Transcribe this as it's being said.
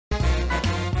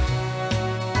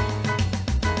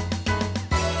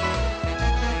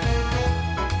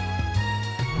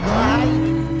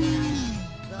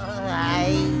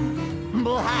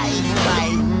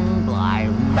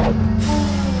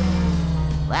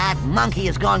That monkey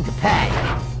is going to pay.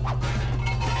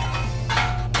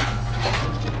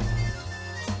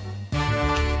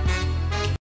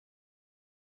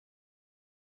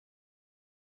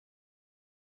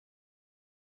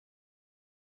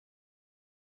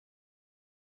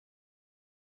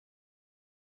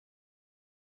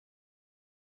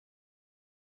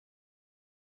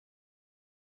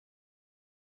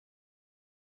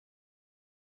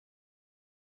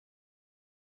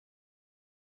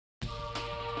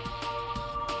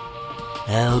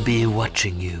 I'll be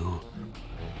watching you.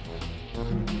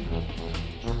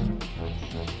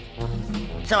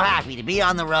 So happy to be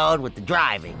on the road with the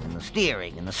driving and the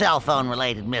steering and the cell phone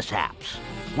related mishaps.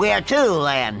 Where to,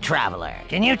 land traveler?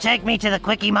 Can you take me to the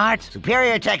Quickie Mart?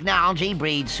 Superior technology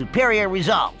breeds superior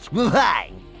results.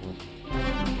 Woo-hay!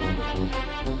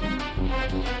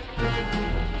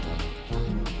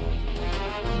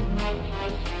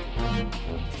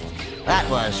 That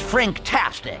was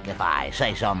Frink-tastic, if I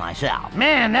say so myself.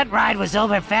 Man, that ride was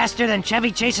over faster than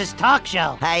Chevy Chase's talk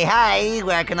show. Hey,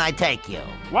 where can I take you?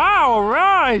 Wow, a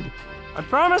ride! I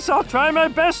promise I'll try my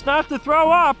best not to throw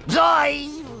up.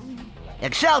 Zoy!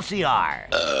 Excelsior!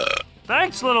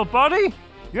 Thanks, little buddy.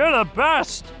 You're the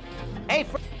best. Hey,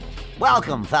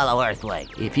 welcome, fellow Earthling.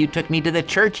 If you took me to the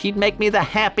church, you'd make me the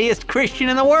happiest Christian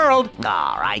in the world.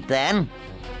 All right, then.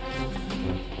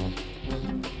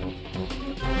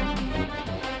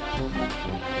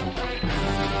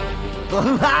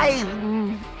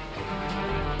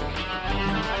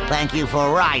 Thank you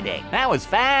for riding. That was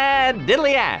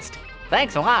fad-diddly-ast.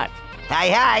 Thanks a lot.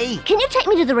 Hey! Can you take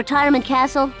me to the retirement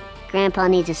castle? Grandpa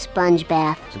needs a sponge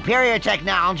bath. Superior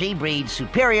technology breeds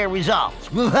superior results.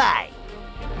 Hey!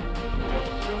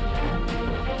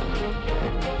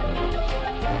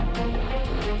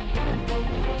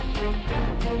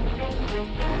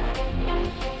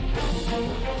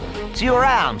 See you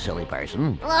around, silly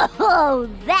person. Oh,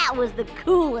 that was the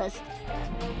coolest.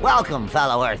 Welcome,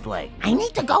 fellow Earthling. I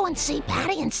need to go and see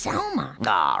Patty and Selma.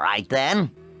 All right, then.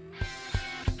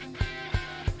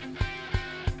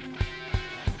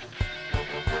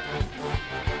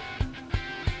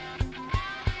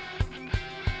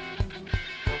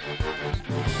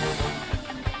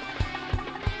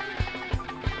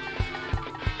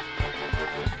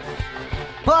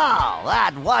 Whoa,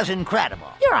 that was incredible.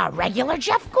 You're a regular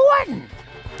Jeff Gordon.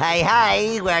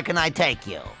 Hey, where can I take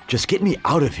you? Just get me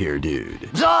out of here, dude.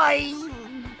 Zoy!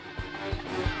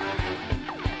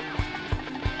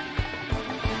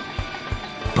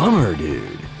 Bummer,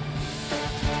 dude.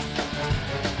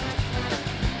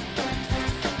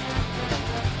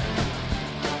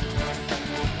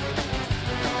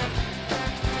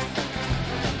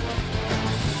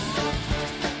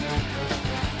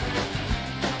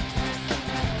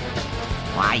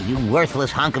 Why, you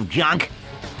worthless hunk of junk.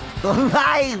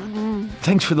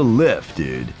 Thanks for the lift,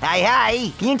 dude.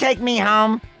 Hey, can you take me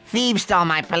home? Thieves stole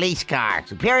my police car.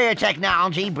 Superior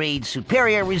technology breeds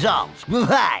superior results.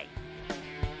 Hey!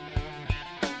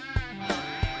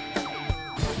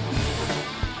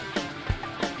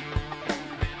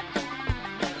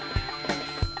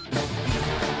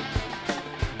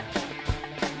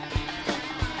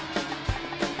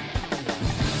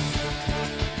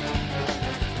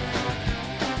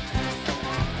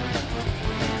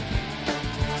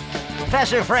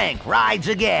 Professor Frink rides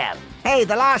again. Hey,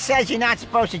 the law says you're not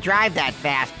supposed to drive that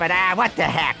fast, but what the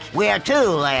heck? Where to,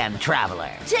 land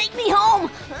traveler? Take me home.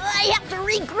 I have to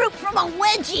regroup from a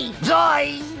wedgie.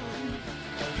 Zoy!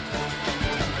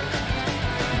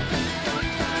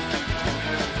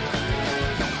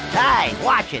 Hey,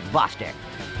 watch it, Buster.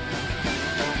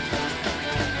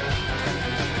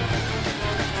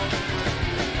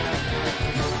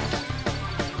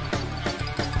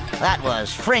 That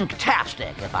was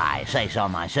Frink-tastic, if I say so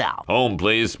myself. Home,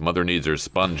 please. Mother needs her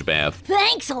sponge bath.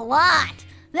 Thanks a lot.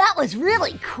 That was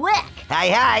really quick.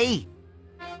 Hey!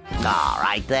 All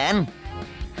right, then.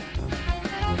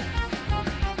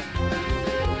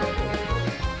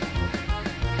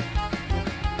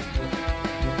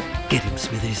 Get him,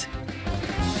 Smithers.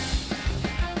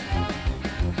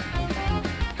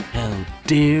 How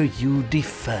dare you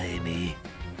defy me?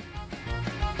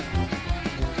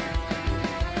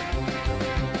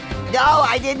 No,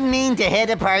 I didn't mean to hit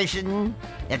a person.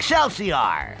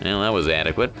 Excelsior! Well, that was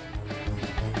adequate.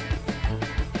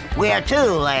 Where to,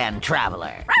 land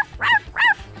traveler?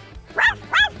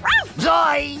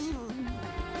 Zoy!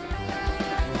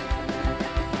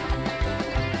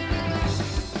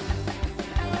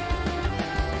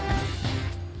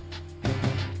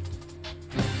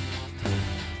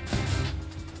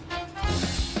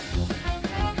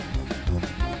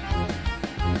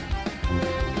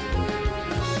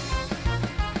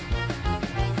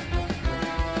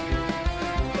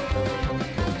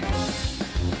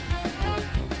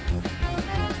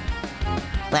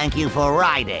 Thank you for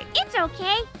riding. It's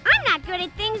okay. I'm not good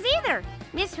at things either.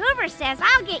 Miss Hoover says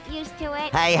I'll get used to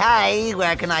it. Hey,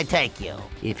 where can I take you?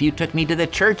 If you took me to the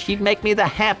church, you'd make me the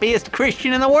happiest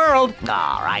Christian in the world.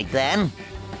 All right, then.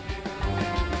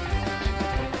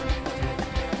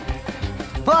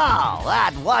 Whoa,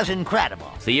 that was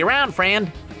incredible. See you around,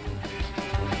 friend.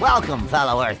 Welcome,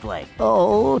 fellow Earthling.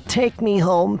 Oh, take me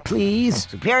home, please.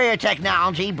 Superior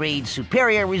technology breeds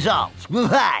superior results.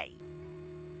 Hey!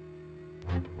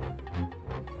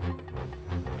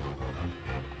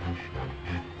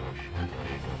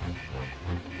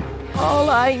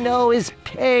 All I know is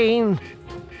pain.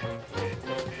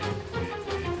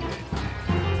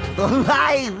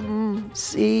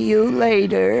 See you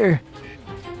later.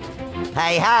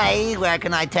 Hey, where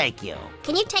can I take you?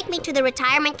 Can you take me to the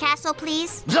retirement castle,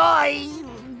 please? Zoe!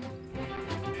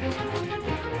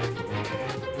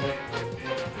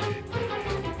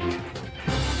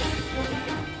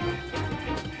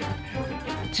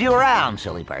 See you around,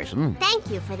 silly person. Thank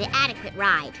you for the adequate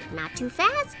ride. Not too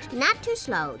fast, not too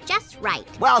slow, just right.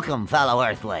 Welcome, fellow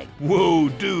Earthling. Whoa,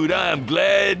 dude, I'm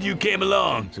glad you came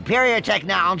along. Superior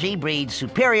technology breeds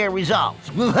superior results.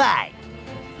 Hey!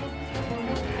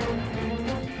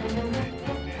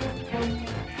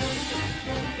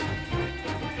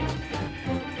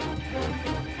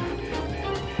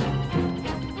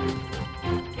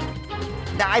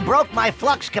 I broke my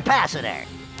flux capacitor.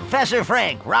 Professor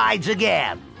Frink rides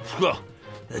again.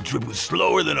 That trip was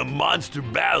slower than a monster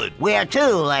ballad. Where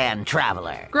to, land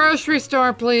traveler? Grocery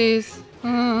store, please.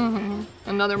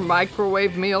 Another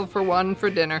microwave meal for one for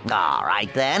dinner. All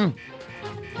right, then.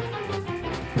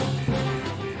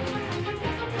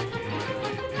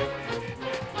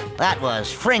 That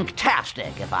was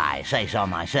Frink-tastic, if I say so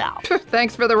myself.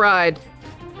 Thanks for the ride.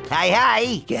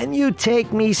 Hey! Can you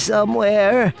take me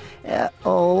somewhere?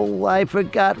 Oh, I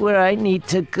forgot where I need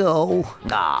to go.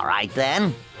 All right,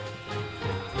 then.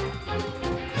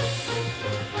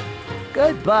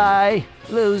 Goodbye,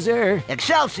 loser.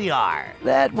 Excelsior!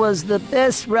 That was the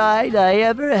best ride I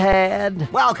ever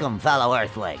had. Welcome, fellow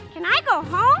Earthling. Can I go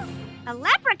home? A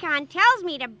leprechaun tells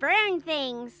me to burn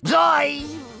things. Zoe!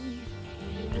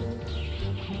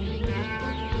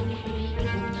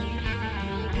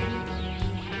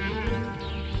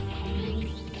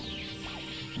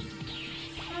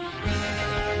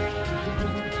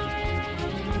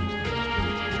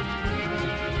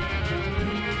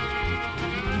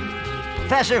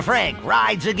 Professor Frink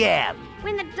rides again.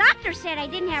 When the doctor said I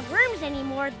didn't have rooms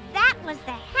anymore, that was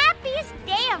the happiest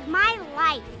day of my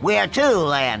life. Where to,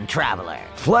 land traveler?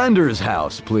 Flanders'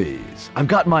 house, please. I've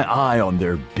got my eye on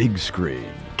their big screen.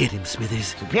 Get him, Smithers.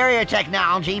 Superior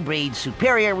technology breeds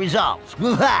superior results.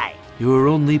 Hey! You're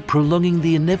only prolonging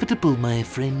the inevitable, my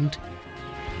friend.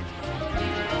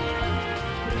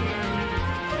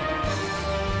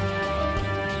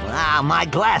 Wow, my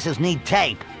glasses need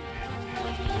tape.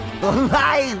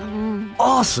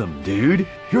 Awesome, dude.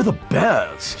 You're the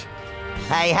best.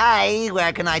 Hey,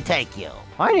 where can I take you?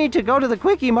 I need to go to the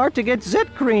Quickie Mart to get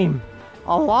Zit Cream.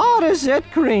 A lot of Zit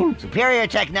Cream. Superior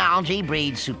technology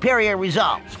breeds superior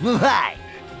results. Hey!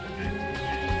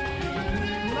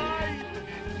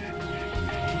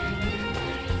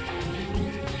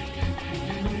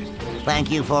 Thank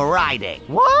you for riding.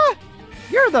 What?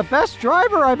 You're the best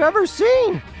driver I've ever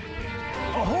seen.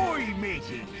 Ahoy,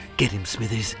 matey. Get him,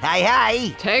 Smithers.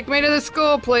 Hey! Take me to the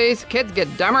school, please. Kids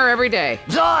get dumber every day.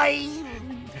 Zoe!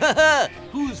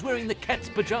 Who's wearing the cat's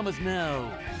pajamas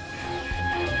now?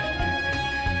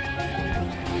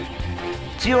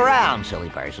 See you around, silly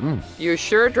person. You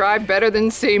sure drive better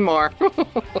than Seymour.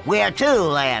 Where to,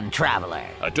 land traveler?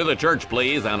 To the church,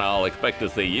 please, and I'll expect to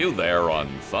see you there on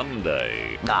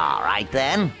Sunday. All right,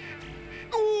 then.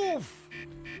 Oof!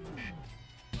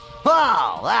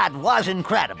 Oh, that was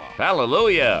incredible.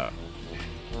 Hallelujah!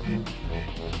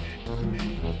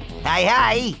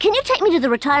 Hey! Can you take me to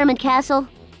the retirement castle?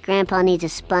 Grandpa needs a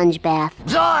sponge bath.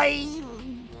 Zoe!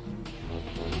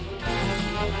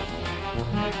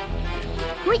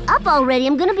 Hurry up already,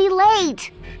 I'm gonna be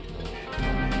late.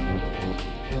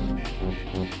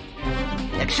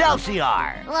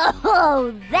 Excelsior!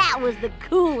 Oh, that was the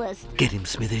coolest. Get him,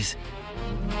 Smithers.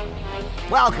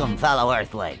 Welcome, fellow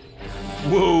Earthling.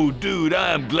 Whoa, dude,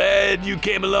 I'm glad you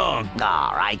came along.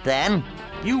 All right, then.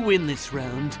 You win this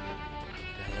round.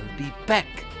 I'll be back.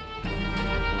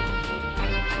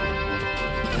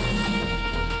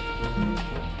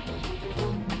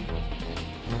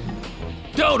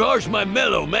 Don't harsh my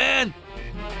mellow, man.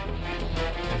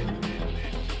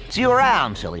 See you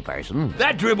around, silly person.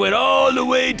 That trip went all the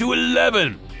way to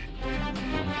 11.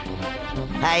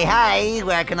 Hey,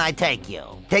 where can I take you?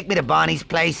 Take me to Bonnie's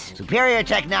place. Superior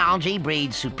technology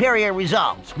breeds superior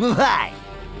results. Hey!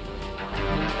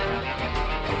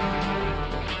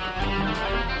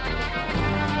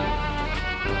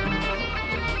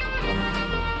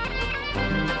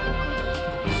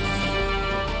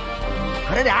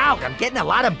 Put it out, I'm getting a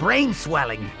lot of brain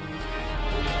swelling.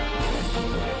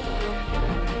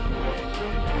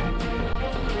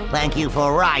 Thank you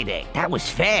for riding. That was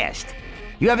fast.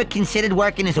 You ever considered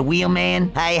working as a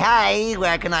wheelman? Hey,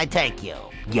 where can I take you?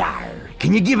 Yar,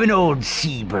 can you give an old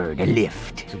seabird a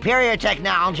lift? Superior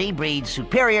technology breeds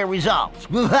superior results.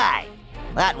 Hey!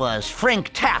 That was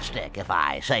Frink-tastic, if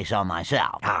I say so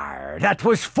myself. Arr, that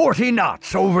was 40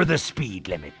 knots over the speed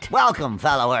limit. Welcome,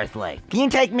 fellow Earthling. Can you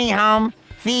take me home?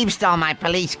 Thieves stole my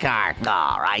police car.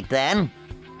 All right, then.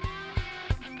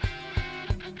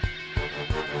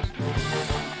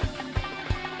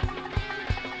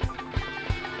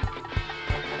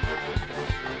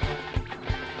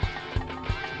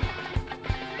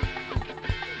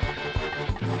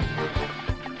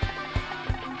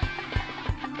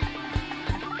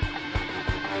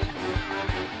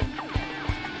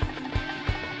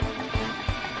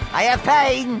 I have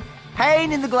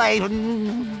pain in the glade.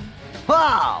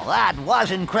 Whoa, that was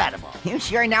incredible. You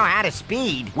sure know how to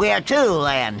speed. Where to,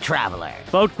 land traveler?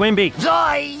 Boat Quimby.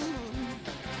 Zoy!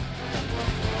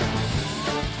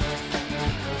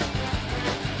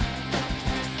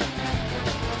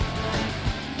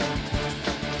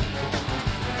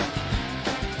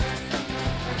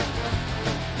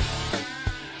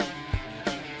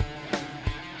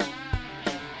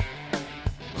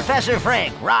 Professor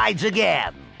Frink rides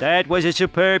again. That was a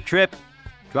superb trip.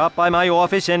 Drop by my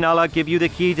office and I'll give you the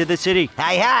key to the city.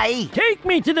 Hey! Take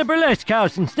me to the burlesque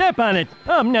house and step on it.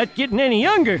 I'm not getting any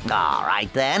younger. All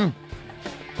right, then.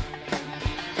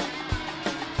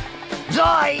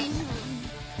 Zoy!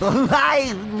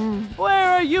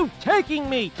 Where are you taking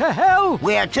me? To hell?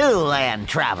 Where to, land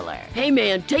traveler? Hey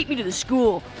man, take me to the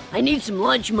school. I need some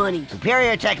lunch money.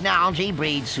 Superior technology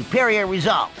breeds superior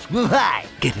results. Hey!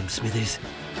 Get him, Smithers.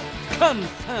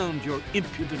 Confound your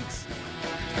impudence.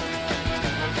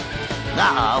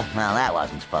 Uh-oh. Well, that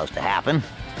wasn't supposed to happen.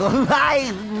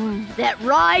 That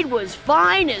ride was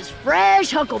fine as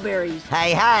fresh huckleberries.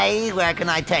 Hey, where can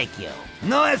I take you?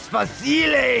 No es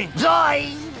facile.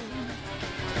 Zoy!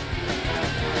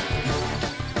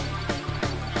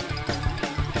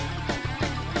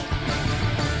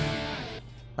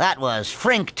 That was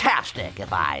Frink-tastic,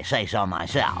 if I say so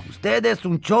myself. Usted es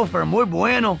un chofer muy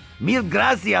bueno. Mil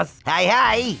gracias.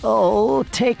 Hey! Oh,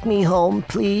 take me home,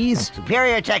 please.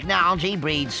 Superior technology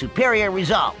breeds superior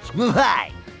results.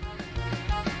 Hey!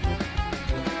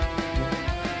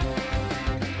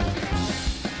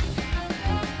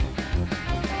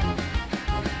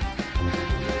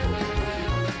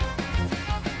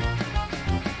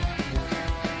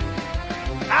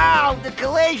 Ow, the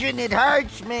collision, it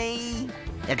hurts me.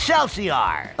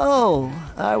 Excelsior! Oh,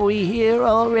 are we here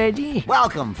already?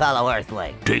 Welcome, fellow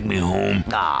Earthling. Take me home.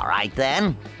 All right,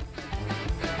 then.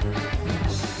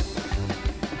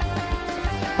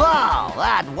 Whoa,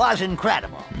 that was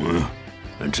incredible.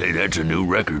 I'd say that's a new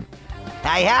record.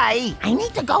 Hey! I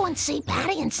need to go and see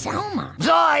Patty and Selma.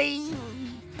 Zoy!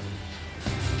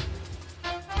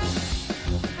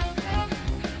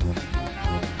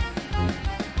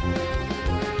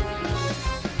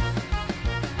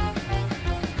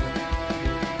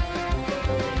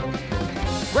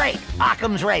 Great,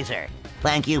 Occam's razor.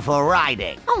 Thank you for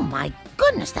riding. Oh my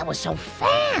goodness, that was so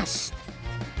fast.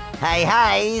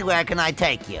 Hey, where can I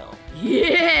take you?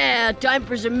 Yeah, time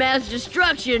for some mass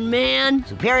destruction, man.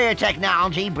 Superior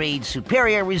technology breeds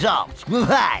superior results.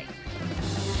 Hey!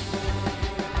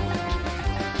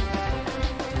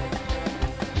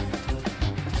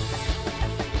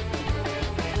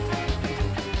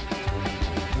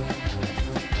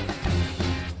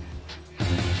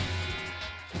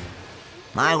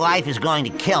 My wife is going to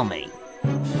kill me.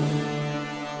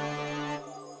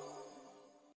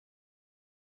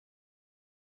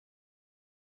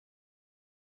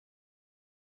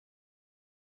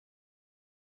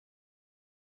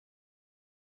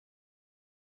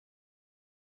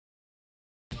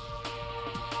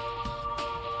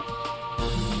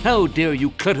 How dare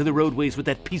you clutter the roadways with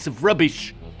that piece of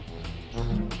rubbish?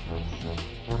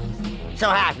 So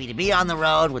happy to be on the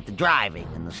road with the driving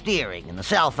and the steering and the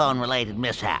cell phone related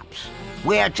mishaps.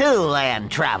 Where to, land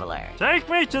traveler? Take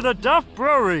me to the Duff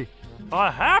Brewery,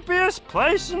 the happiest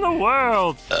place in the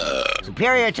world.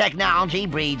 Superior technology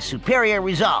breeds superior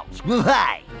results.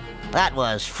 Hey! That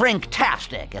was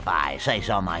Frink-tastic, if I say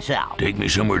so myself. Take me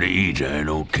somewhere to eat, I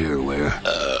don't care where.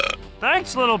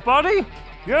 Thanks, little buddy.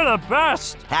 You're the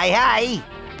best. Hey, hey!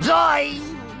 Zoy!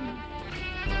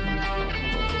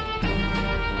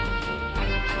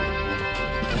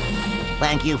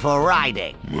 Thank you for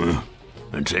riding. Well,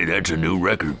 I'd say that's a new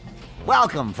record.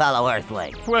 Welcome, fellow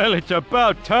Earthling. Well, it's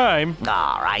about time.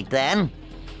 All right, then.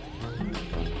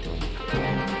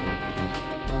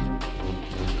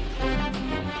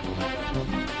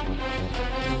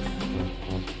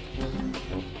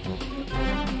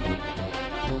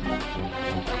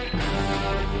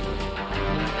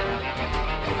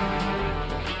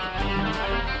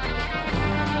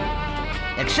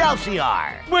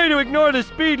 Excelsior! Way to ignore the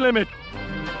speed limit.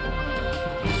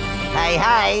 Hey,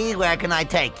 hey, where can I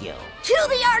take you? To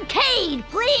the arcade,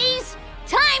 please!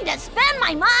 Time to spend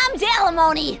my mom's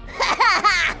alimony!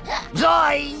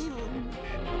 Zoy!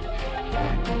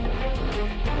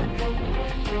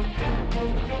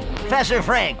 Professor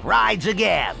Frink rides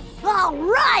again. All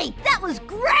right! That was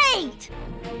great!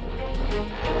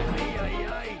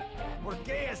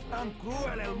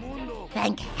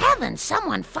 Thank heaven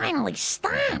someone finally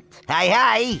stopped. Hey,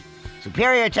 hey!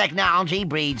 Superior technology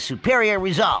breeds superior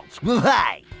results.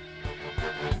 Hey!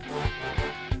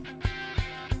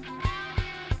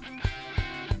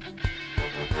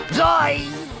 Zoy!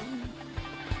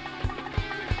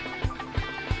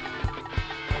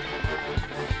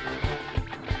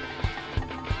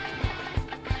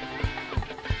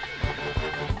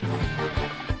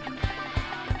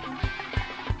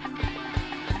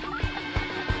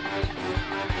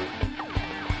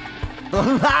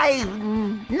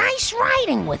 Nice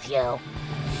riding with you.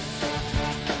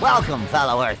 Welcome,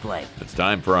 fellow Earthling. It's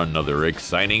time for another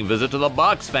exciting visit to the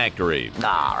box factory.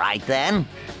 All right, then.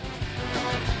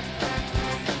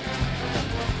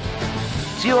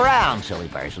 See you around, silly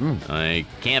person. I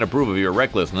can't approve of your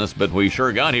recklessness, but we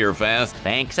sure got here fast.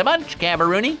 Thanks a bunch,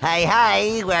 Cabaroony. Hey,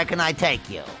 hey, where can I take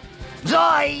you?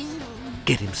 Zoy!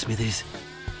 Get him, Smithers.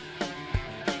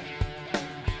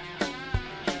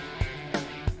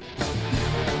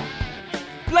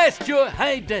 Blast your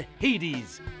hide to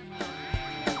Hades.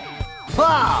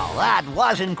 Whoa, that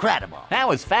was incredible. That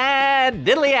was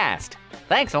fad-diddly-ast.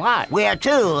 Thanks a lot. Where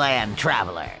to, land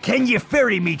traveler? Can you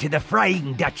ferry me to the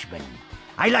Flying Dutchman?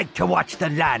 I like to watch the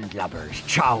landlubbers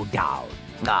chow down.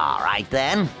 All right,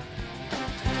 then.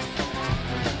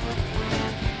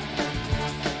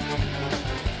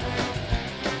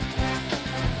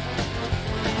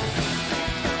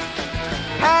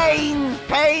 Pain,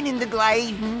 pain in the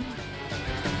glade.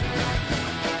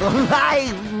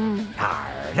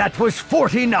 That was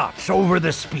 40 knots over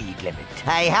the speed limit.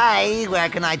 Hey, hey, where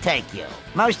can I take you?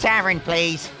 Most tavern,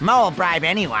 please. Mo will bribe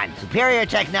anyone. Superior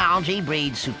technology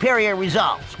breeds superior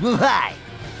results. Hey!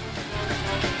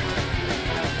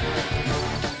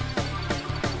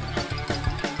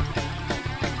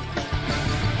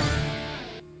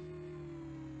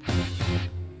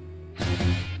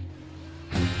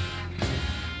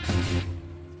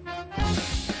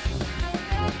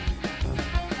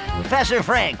 Professor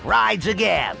Frink rides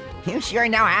again. You sure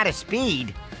know how to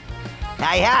speed.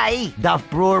 Hey, hey! Duff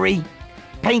Brewery.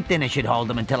 Paint thinner should hold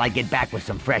them until I get back with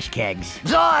some fresh kegs.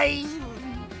 Zoy!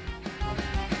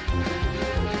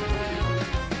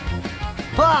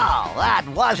 Whoa, that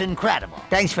was incredible.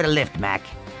 Thanks for the lift, Mac.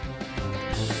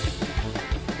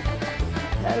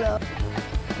 Hello.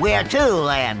 Where to,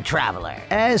 land traveler?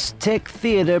 Aztec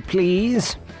Theater,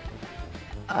 please.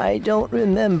 I don't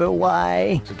remember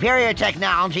why. Superior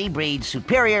technology breeds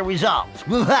superior results.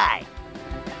 Hey!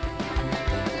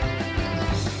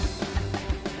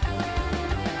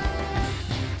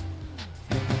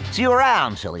 See you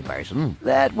around, silly person.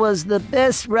 That was the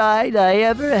best ride I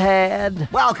ever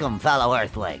had. Welcome, fellow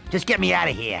Earthling. Just get me out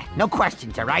of here. No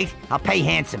questions, all right? I'll pay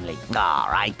handsomely. All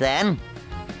right, then.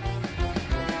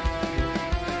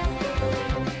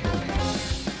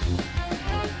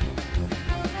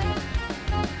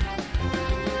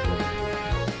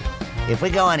 If we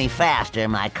go any faster,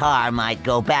 my car might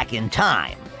go back in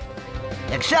time.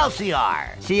 Excelsior!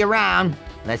 See you around,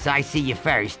 unless I see you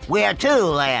first. Where to,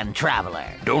 land traveler?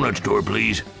 Donut store,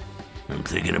 please. I'm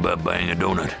thinking about buying a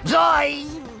donut. Zoy!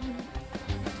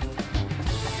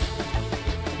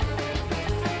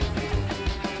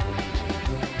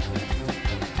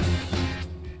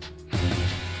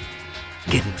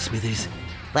 Get him, Smithers.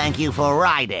 Thank you for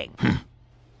riding.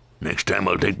 Next time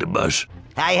I'll take the bus.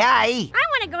 Hey, hey! I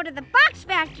want to go to the box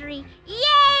factory.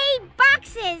 Yay,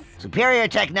 boxes! Superior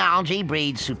technology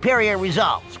breeds superior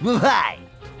results. Hey!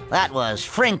 That was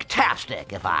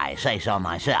Frink-tastic, if I say so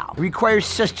myself. It requires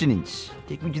sustenance.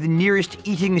 Take me to the nearest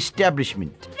eating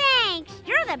establishment. Thanks.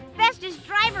 You're the bestest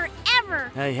driver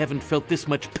ever. I haven't felt this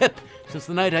much pep since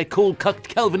the night I cold-cocked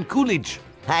Calvin Coolidge.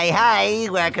 Hey,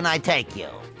 where can I take you?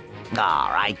 All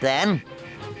right, then.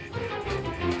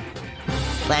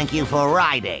 Thank you for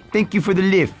riding. Thank you for the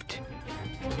lift.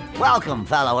 Welcome,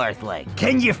 fellow Earthling.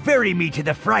 Can you ferry me to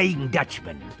the Flying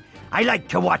Dutchman? I like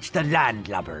to watch the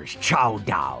landlubbers chow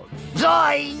down.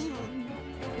 Zoy!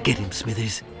 Get him,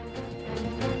 Smithers.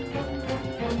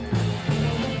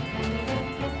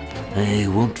 I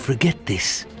won't forget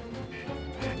this.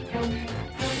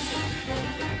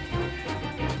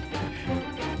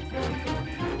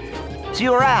 See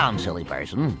you around, silly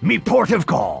person. Me port of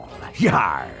call.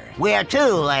 Yar. Where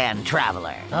to, land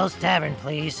traveler? Ghost Tavern,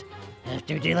 please.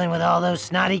 After dealing with all those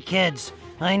snotty kids,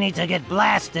 I need to get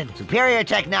blasted. Superior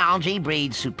technology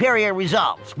breeds superior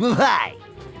results. Hey!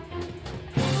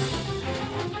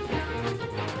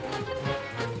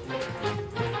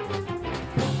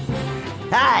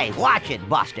 Hey, watch it,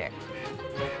 Buster.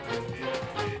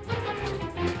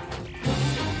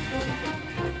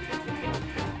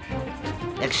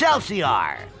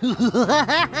 Excelsior!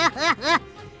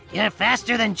 You're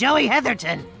faster than Joey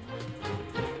Heatherton.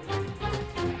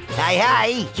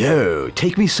 Hey! Yo,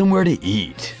 take me somewhere to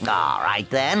eat. All right,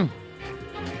 then.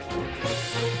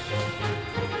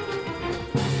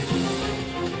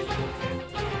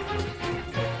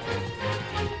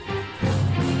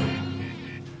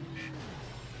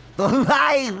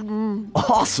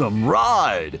 Awesome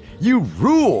ride! You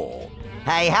rule!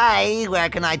 Hey, where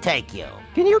can I take you?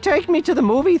 Can you take me to the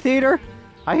movie theater?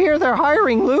 I hear they're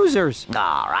hiring losers.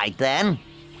 All right, then.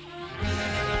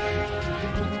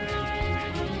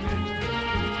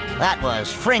 That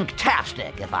was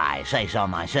Frink-tastic, if I say so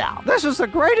myself. This is the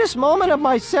greatest moment of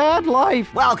my sad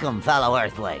life. Welcome, fellow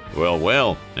Earthling.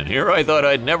 Well, and here I thought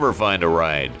I'd never find a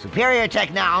ride. Superior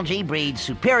technology breeds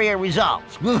superior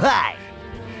results. Hey!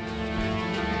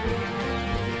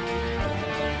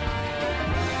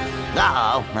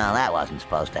 Uh-oh, well, that wasn't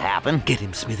supposed to happen. Get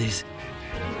him, Smithers.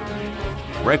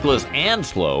 Reckless and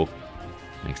slow.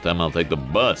 Next time I'll take the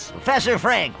bus. Professor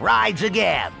Frink rides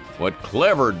again. What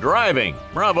clever driving.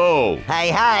 Bravo.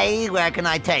 Hey, where can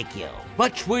I take you?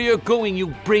 Watch where you're going, you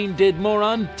brain-dead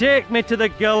moron. Take me to the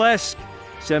Gillesque.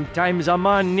 Sometimes a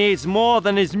man needs more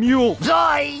than his mule.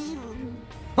 Zoy!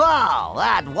 Oh,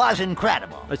 that was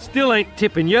incredible. I still ain't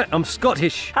tipping you. I'm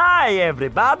Scottish. Hi,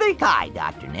 everybody. Hi,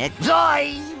 Dr. Nick.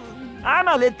 Zoy! I'm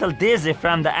a little dizzy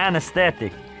from the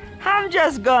anesthetic. I'm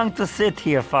just going to sit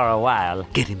here for a while.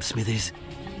 Get him, Smithers.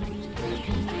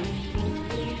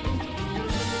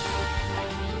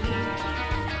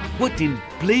 What in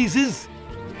blazes?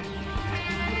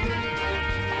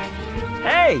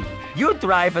 Hey, you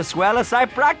drive as well as I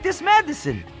practice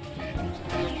medicine.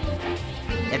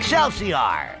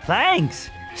 Excelsior! Thanks.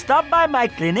 Stop by my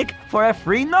clinic for a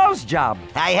free nose job.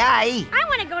 Hey! I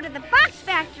want to go to the box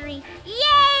factory.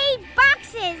 Yay,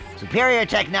 boxes! Superior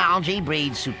technology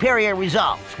breeds superior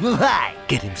results. Hey!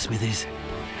 Get him, Smithers.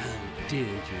 How dare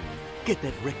you? Get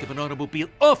that wreck of an automobile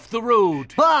off the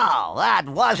road. Oh, that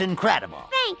was incredible.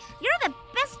 Thanks. You're the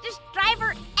bestest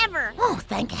driver ever. Oh,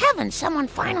 thank heaven someone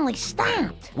finally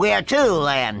stopped. Where to,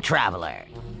 land traveler?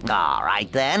 All right,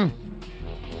 then.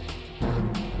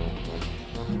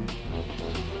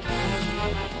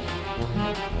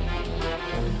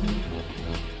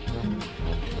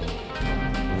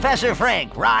 Professor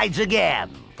Frink rides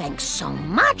again. Thanks so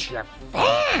much. You're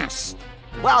fast.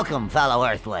 Welcome, fellow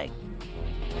Earthling.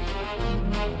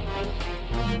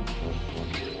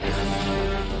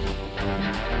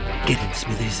 Get him,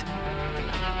 Smithers.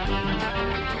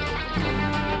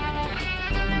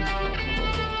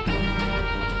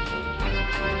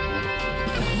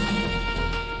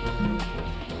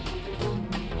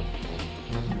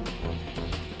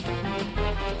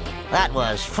 That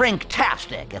was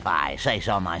Frink-tastic, if I say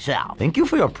so myself. Thank you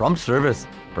for your prompt service.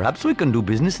 Perhaps we can do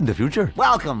business in the future.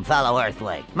 Welcome, fellow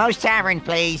Earthling. Moe's Tavern,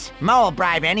 please. Mo will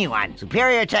bribe anyone.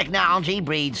 Superior technology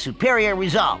breeds superior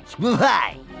results.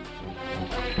 Hey!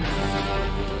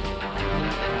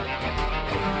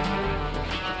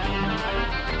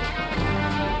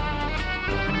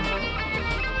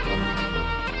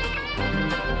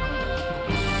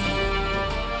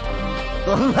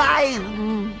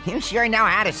 You sure know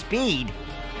how to speed.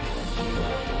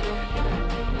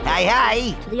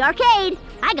 Hey! To the arcade.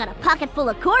 I got a pocket full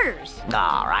of quarters.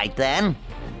 All right, then.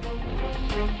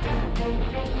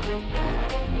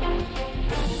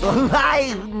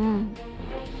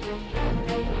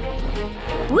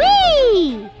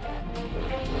 Whee!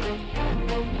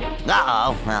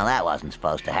 Uh-oh, well, that wasn't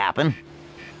supposed to happen.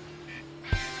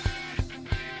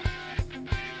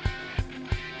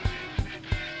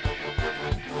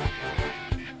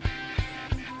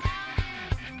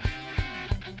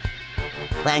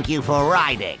 Thank you for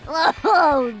riding.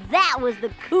 Oh, that was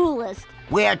the coolest.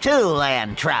 Where to,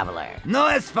 land traveler? No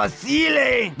es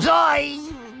facile.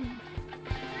 Zoy!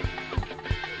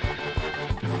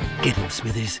 Get him,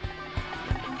 Smithers.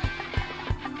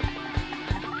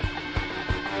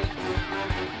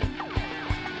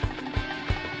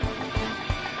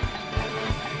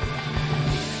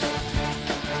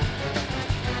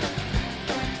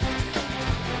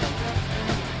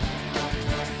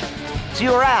 See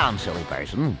you around, silly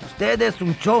person. Usted es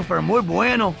un chofer muy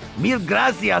bueno. Mil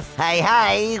gracias.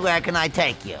 Hey, where can I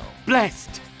take you?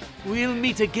 Blast! We'll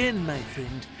meet again, my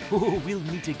friend. Oh, we'll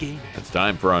meet again. It's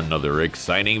time for another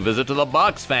exciting visit to the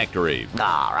box factory.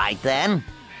 All right, then.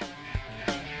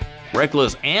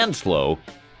 Reckless and slow.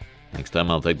 Next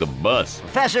time I'll take the bus.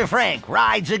 Professor Frink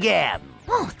rides again.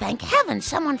 Oh, thank heaven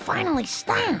someone finally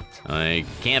stopped. I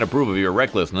can't approve of your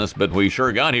recklessness, but we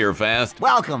sure got here fast.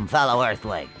 Welcome, fellow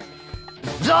Earthling.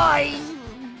 Zoy!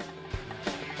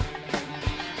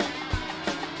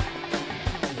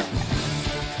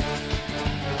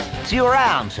 See you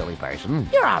around, silly person.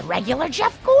 You're a regular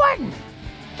Jeff Gordon.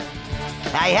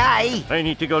 Hey! I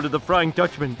need to go to the Frying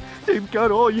Dutchman. They've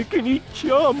got all-you-can-eat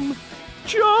chum.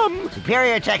 Chum!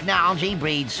 Superior technology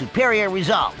breeds superior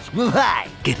results. Woo-hi!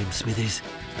 Get him, Smithers.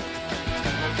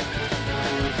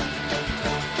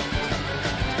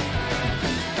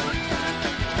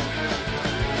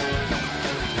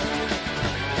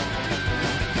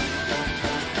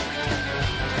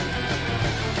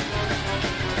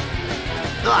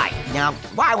 Right, now,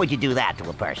 why would you do that to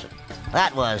a person?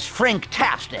 That was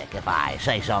Frink-tastic, if I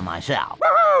say so myself.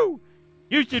 Woohoo!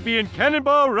 You should be in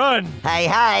Cannonball Run.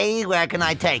 Hey, where can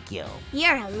I take you?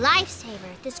 You're a lifesaver.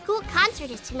 The school concert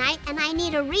is tonight, and I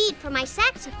need a reed for my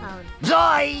saxophone.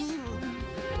 Zoy!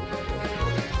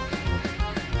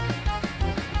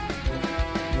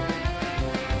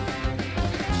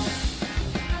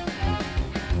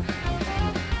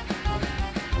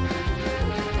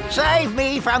 Save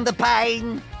me from the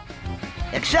pain.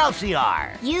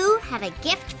 Excelsior! You have a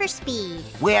gift for speed.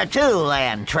 Where to,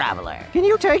 land traveler? Can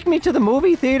you take me to the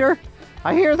movie theater?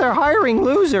 I hear they're hiring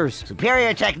losers.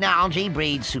 Superior technology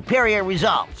breeds superior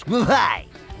results. Woo-hi!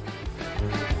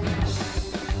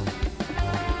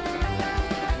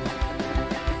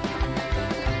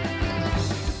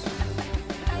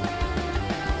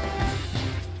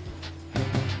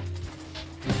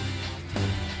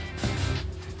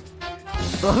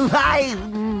 Woo-hi!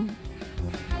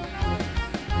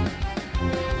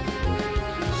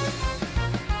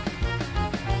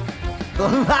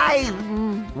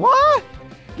 What?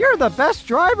 You're the best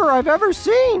driver I've ever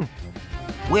seen.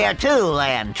 Where to,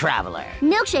 land traveler?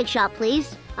 Milkshake shop,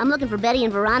 please. I'm looking for Betty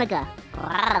and Veronica.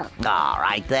 Wow. All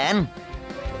right, then.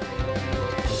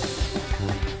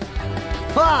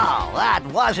 Whoa, that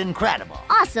was incredible.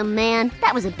 Awesome, man.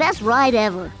 That was the best ride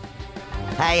ever.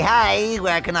 Hey,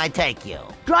 where can I take you?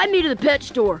 Drive me to the pet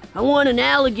store. I want an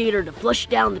alligator to flush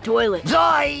down the toilet.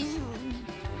 Zoy!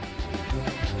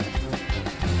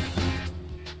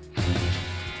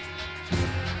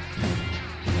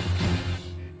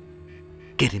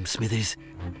 Get him, Smithers.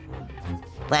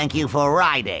 Thank you for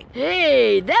riding.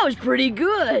 Hey, that was pretty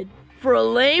good. For a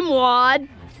lame wad.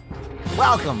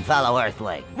 Welcome, fellow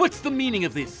Earthling. What's the meaning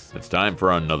of this? It's time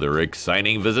for another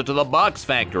exciting visit to the box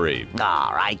factory.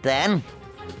 All right, then.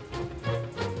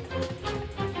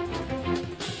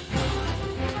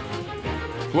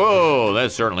 Whoa,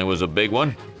 that certainly was a big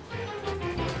one.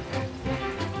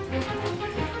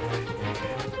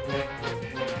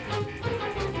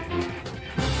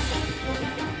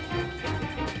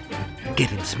 Get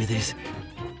him, Smithers.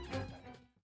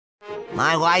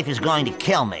 My wife is going to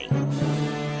kill me.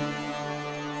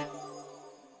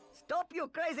 Stop, you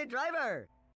crazy driver!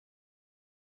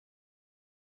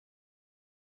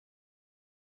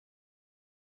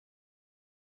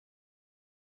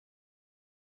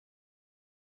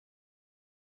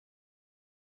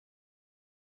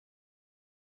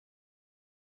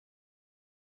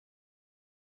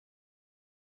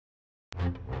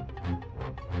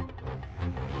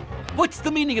 What's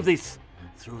the meaning of this?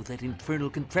 Throw that infernal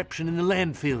contraption in the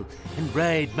landfill and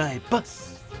ride my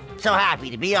bus. So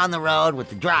happy to be on the road with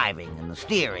the driving and the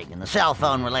steering and the cell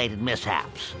phone related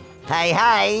mishaps.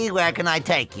 Hey, where can I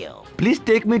take you? Please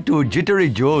take me to Jittery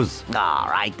Joe's. All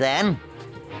right, then.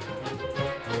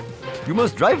 You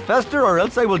must drive faster or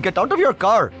else I will get out of your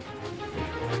car.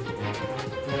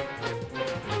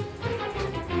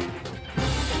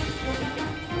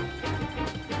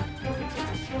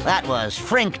 That was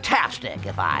Frink-tastic,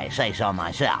 if I say so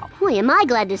myself. Boy, am I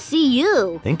glad to see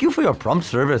you. Thank you for your prompt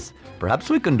service.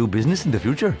 Perhaps we can do business in the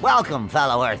future. Welcome,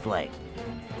 fellow Earthling.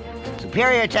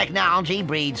 Superior technology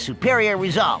breeds superior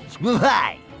results.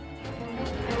 Hey!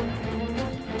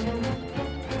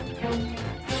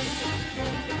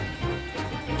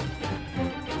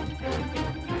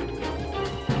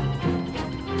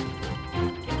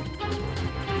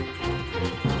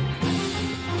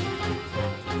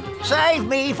 Save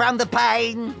me from the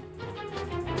pain!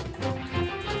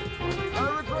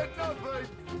 I regret nothing.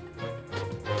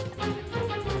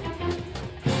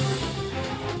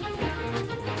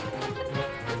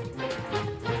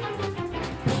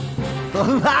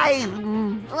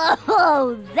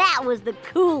 Oh, that was the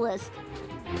coolest.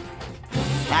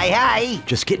 Hey!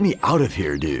 Just get me out of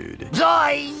here, dude.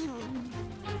 Zoy!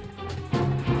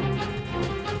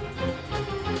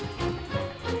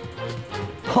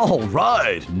 All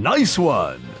right, nice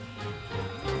one.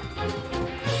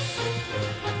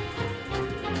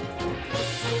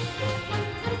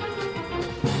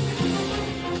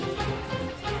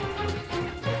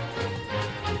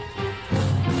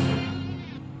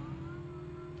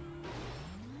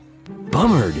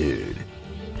 Bummer, dude.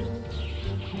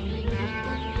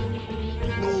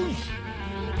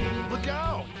 Look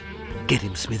out! Get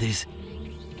him, Smithers.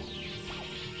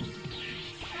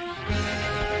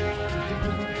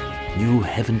 You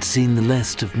haven't seen the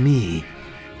last of me.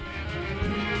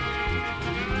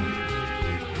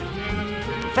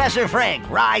 Professor Frink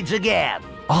rides again.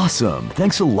 Awesome.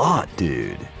 Thanks a lot,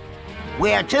 dude.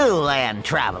 Where to, land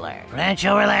traveler?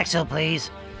 Rancho Relaxo,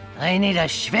 please. I need a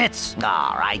schwitz.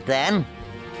 All right, then.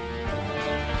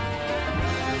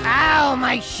 Ow,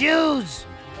 my shoes!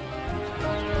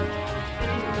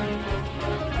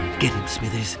 Get him,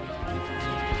 Smithers.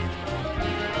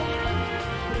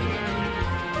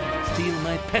 Steal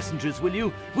my passengers, will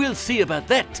you? We'll see about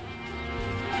that.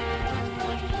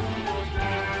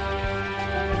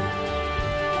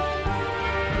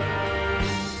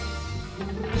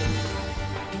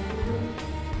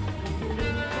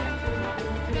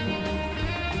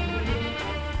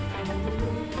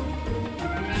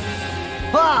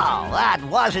 Oh, that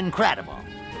was incredible.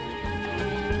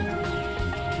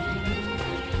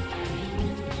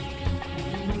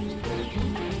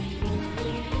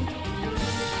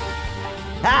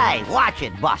 Hey, watch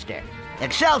it, Buster.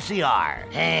 Excelsior!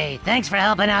 Hey, thanks for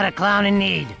helping out a clown in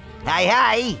need.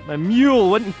 Hey! My mule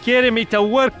wouldn't carry me to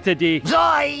work today.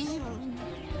 Zoy!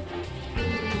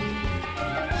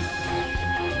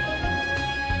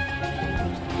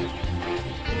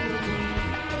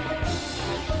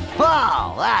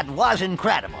 Oh, that was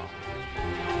incredible.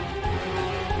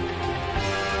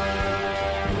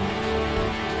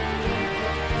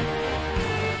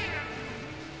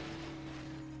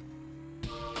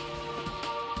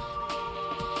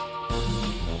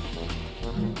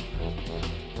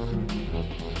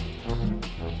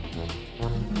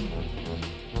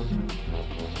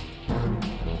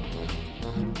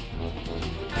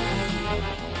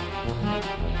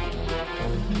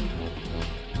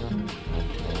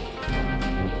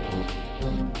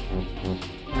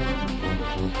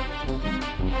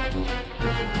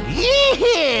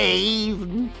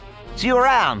 Yee! See you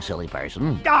around, silly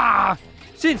person. Ah!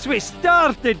 Since we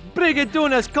started,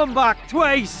 Brigadona's come back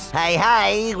twice.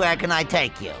 Hey, where can I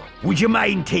take you? Would you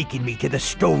mind taking me to the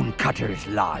Stonecutter's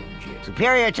Lodge?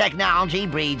 Superior technology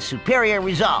breeds superior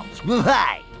results.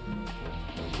 Hey!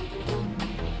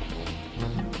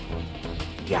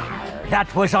 Yar,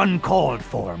 that was uncalled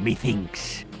for,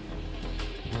 methinks.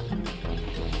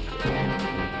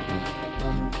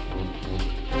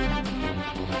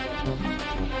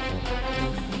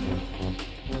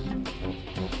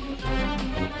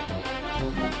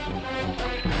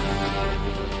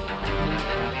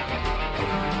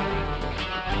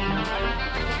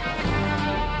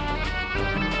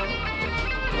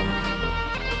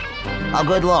 Oh,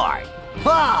 good Lord.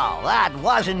 Oh, that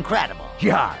was incredible.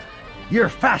 Yar, you're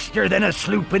faster than a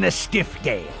sloop in a stiff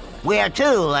gale. Where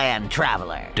to, land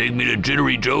traveler? Take me to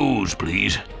Jittery Joe's,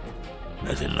 please.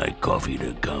 Nothing like coffee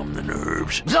to calm the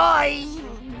nerves. Zoy!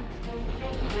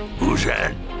 Who's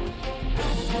that?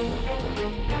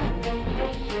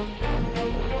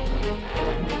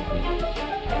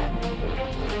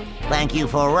 Thank you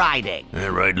for riding. I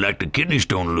ride like the kidney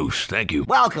stone loose, thank you.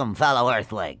 Welcome, fellow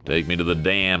Earthling. Take me to the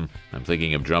dam. I'm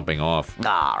thinking of jumping off.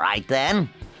 All right, then.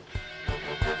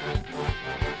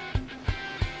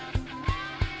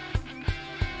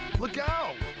 Look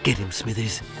out! Get him,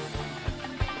 Smithers.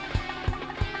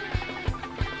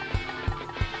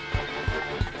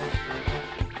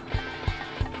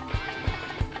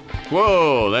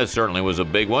 Whoa, that certainly was a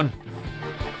big one.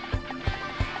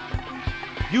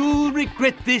 You'll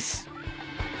regret this.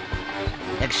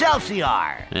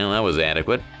 Excelsior! Well, that was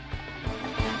adequate.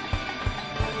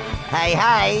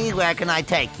 Hey, where can I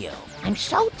take you? I'm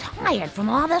so tired from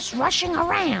all this rushing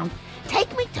around.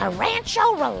 Take me to Rancho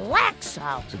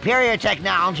Relaxo. Superior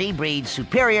technology breeds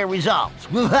superior results.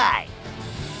 Hey!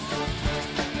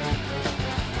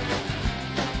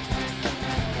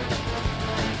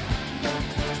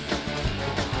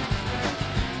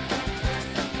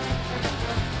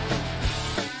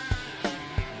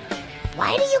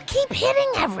 Why do you keep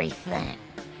hitting everything?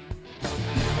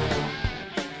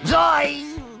 Zoy!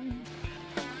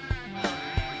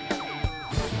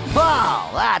 Wow,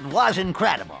 that was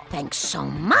incredible. Thanks so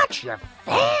much, you're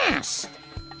fast.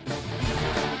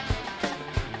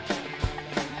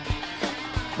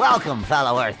 Welcome,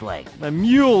 fellow Earthling. The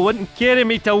mule wouldn't carry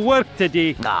me to work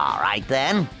today. All right,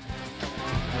 then.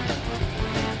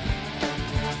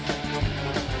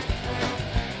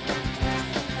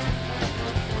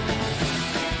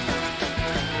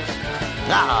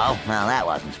 Uh-oh, well, that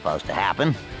wasn't supposed to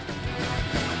happen.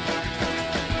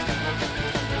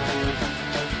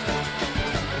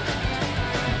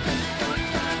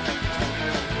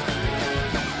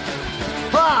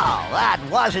 Wow, that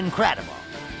was incredible.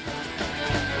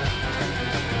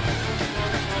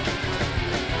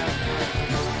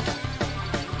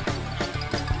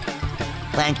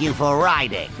 Thank you for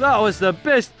riding. That was the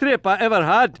best trip I ever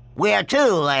had. Where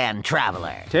to, land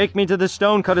traveler? Take me to the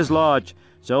Stonecutter's Lodge,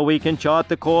 so we can chart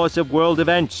the course of world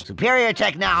events. Superior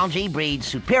technology breeds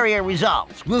superior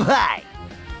results. Hey!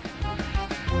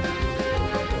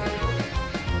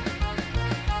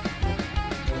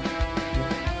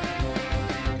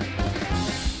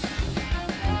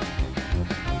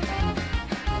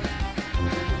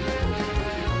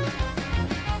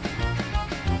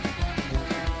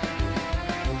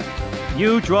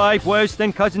 You drive worse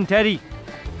than Cousin Teddy.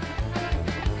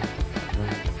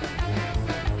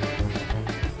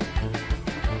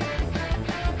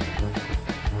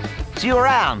 See you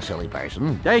around, silly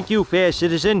person. Thank you, fair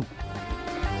citizen.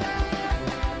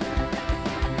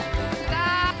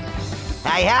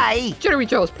 Hey! Jittery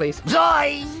Joe's, please.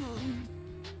 Zoy!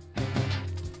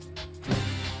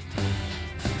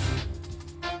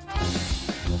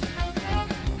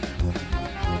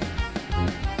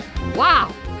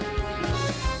 Wow!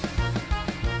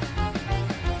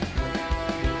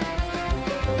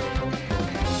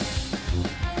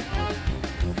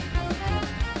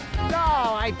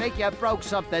 I think you broke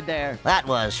something there. That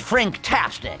was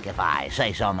Frink-tastic, if I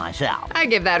say so myself. I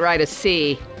give that ride a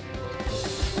C.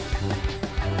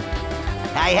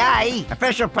 Hey!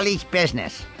 Official police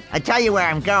business. I'd tell you where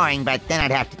I'm going, but then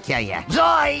I'd have to tell you.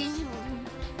 Zoy!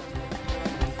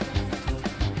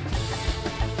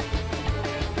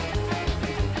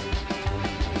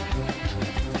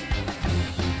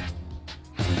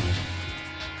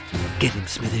 Get him,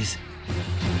 Smithers.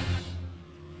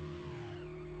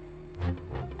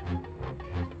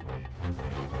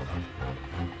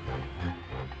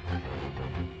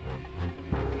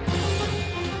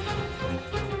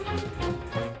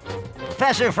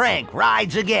 Professor Frink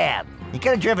rides again. He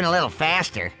could have driven a little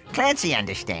faster. Clancy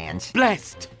understands.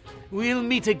 Blast! We'll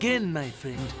meet again, my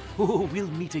friend. Oh, we'll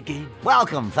meet again.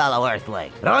 Welcome, fellow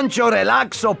Earthling. Rancho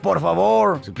Relaxo, por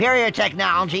favor. Superior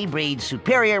technology breeds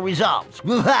superior results.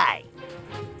 Hey!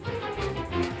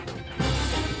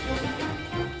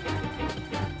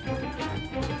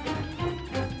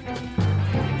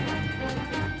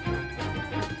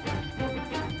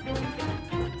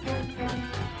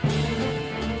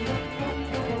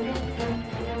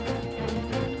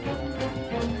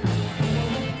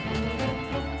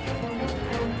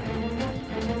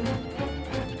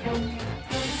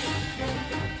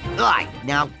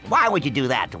 Now, why would you do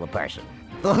that to a person?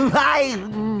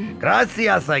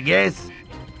 Gracias, I guess.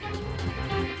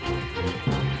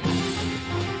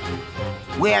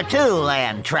 Where to,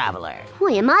 land traveler?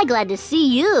 Boy, am I glad to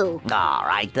see you. All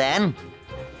right, then.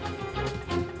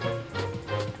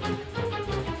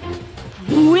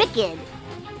 Wicked.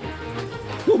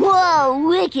 Whoa,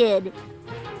 wicked.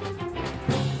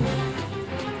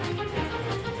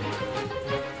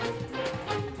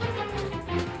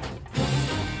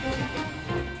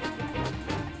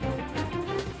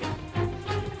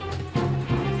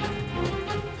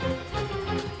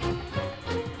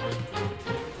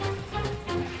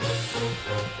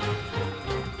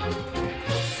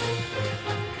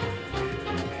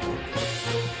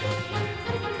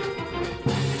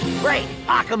 Great,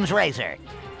 Occam's razor.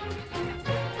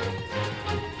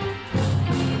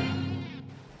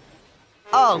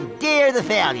 Oh dear, the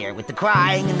failure with the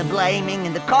crying and the blaming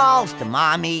and the calls to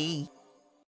mommy.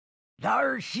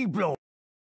 There she blows.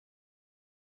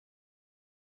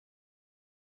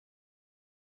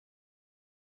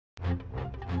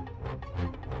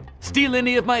 Steal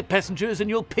any of my passengers and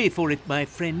you'll pay for it, my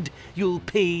friend. You'll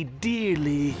pay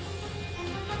dearly.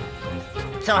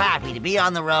 So happy to be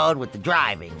on the road with the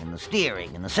driving and the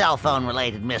steering and the cell phone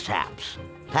related mishaps.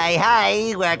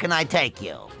 Hey, where can I take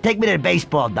you? Take me to the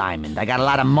baseball diamond. I got a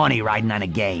lot of money riding on a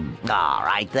game. All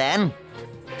right, then.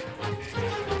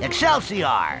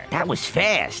 Excelsior! That was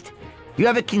fast. You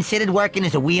ever considered working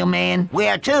as a wheelman?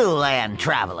 Where to, land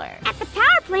traveler? At the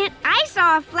power plant, I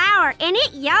saw a flower, and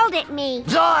it yelled at me.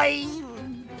 Zoy!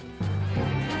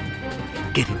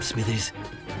 Get him, Smithers.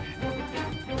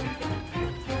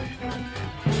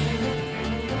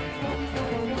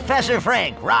 Professor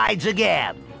Frink rides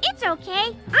again. It's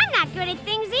okay. I'm not good at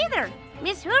things either.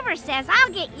 Miss Hoover says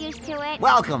I'll get used to it.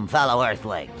 Welcome, fellow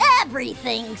Earthling.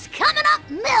 Everything's coming up,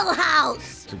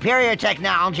 Millhouse. Superior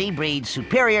technology breeds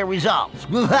superior results.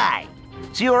 Hey!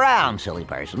 See you around, silly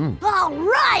person. All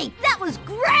right, that was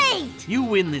great. You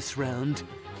win this round,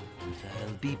 and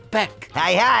I'll be back.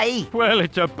 Hey! Well,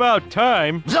 it's about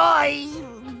time. Zoy!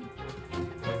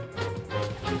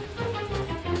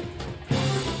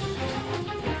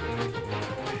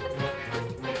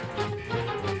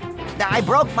 I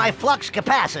broke my flux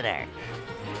capacitor.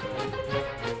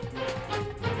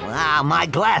 Wow, my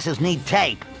glasses need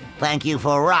tape. Thank you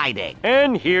for riding.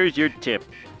 And here's your tip.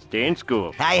 Stay in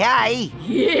school. Hey!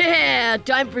 Yeah,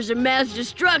 time for some mass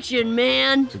destruction,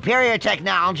 man. Superior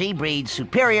technology breeds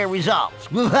superior results.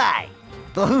 Hey!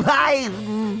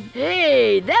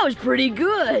 Hey, that was pretty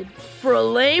good. For a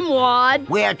lame wad.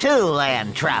 Where to,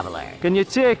 land traveler? Can you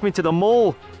take me to the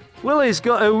mall? Willie's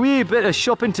got a wee bit of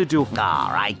shopping to do.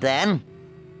 All right, then.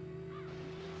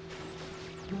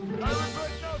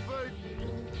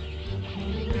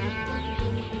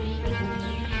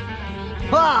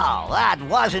 Wow, that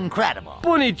was incredible.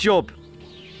 Bunny job.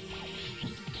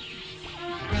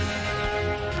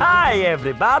 Hi,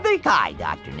 everybody. Hi,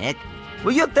 Dr. Nick.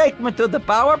 Will you take me to the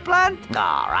power plant?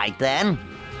 All right, then.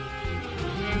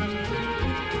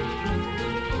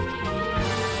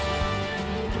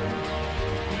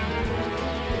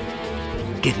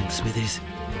 Get him, Smithers.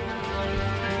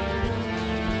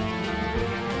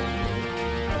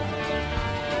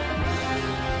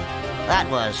 That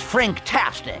was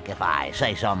Frink-tastic, if I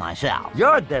say so myself.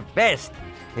 You're the best.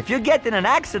 If you get in an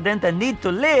accident and need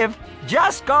to live,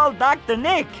 just call Dr.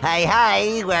 Nick.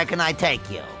 Hey, where can I take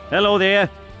you? Hello there.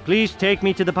 Please take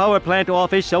me to the power plant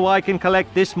office so I can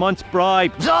collect this month's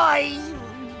bribe. Zoy!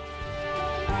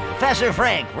 Professor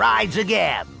Frink rides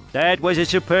again. That was a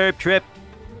superb trip.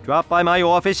 Drop by my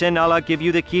office and I'll give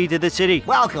you the key to the city.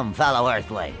 Welcome, fellow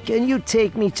Earthling. Can you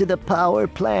take me to the power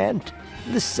plant?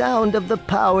 The sound of the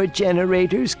power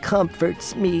generators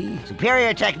comforts me.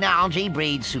 Superior technology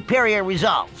breeds superior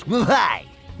results. Hey!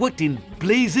 What in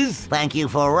blazes? Thank you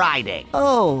for riding.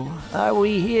 Oh, are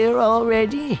we here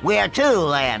already? Where to,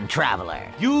 land traveler?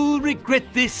 You'll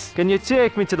regret this. Can you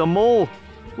take me to the mall?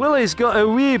 Willie's got a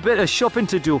wee bit of shopping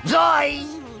to do.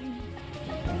 Zoy!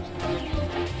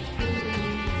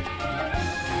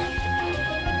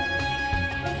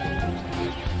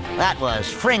 That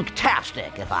was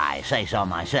Frink-tastic, if I say so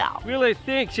myself. Willie,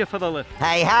 thanks you for the lift.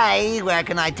 Hey, where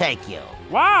can I take you?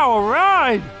 Wow, a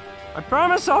ride! I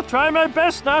promise I'll try my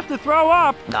best not to throw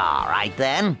up. All right,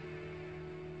 then.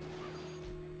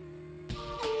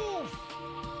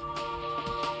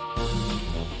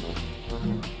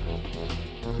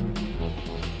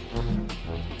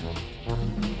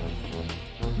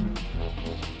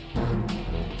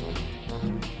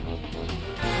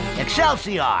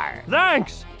 Excelsior!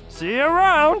 Thanks! See you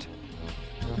around!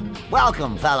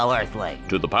 Welcome, fellow Earthling.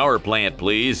 To the power plant,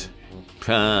 please.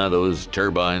 Those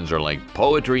turbines are like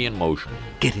poetry in motion.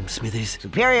 Get him, Smithers.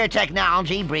 Superior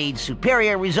technology breeds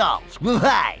superior results.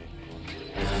 Hey!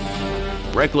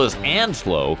 Reckless and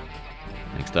slow.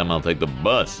 Next time I'll take the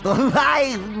bus.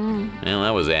 Hey! Well,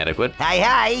 that was adequate.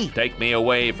 Hey! Take me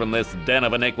away from this den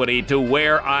of iniquity to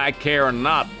where I care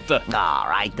not. All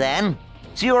right, then.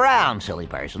 See you around, silly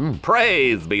person.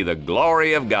 Praise be the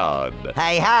glory of God.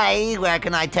 Hey, where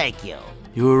can I take you?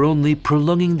 You're only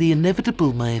prolonging the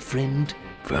inevitable, my friend.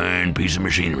 Fine piece of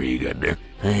machinery you got there.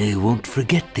 I won't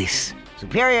forget this.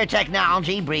 Superior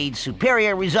technology breeds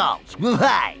superior results.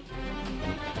 Hey!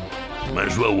 Might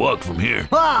as well walk from here.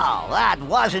 Oh, that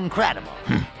was incredible.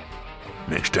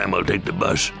 Next time I'll take the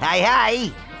bus.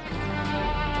 Hey!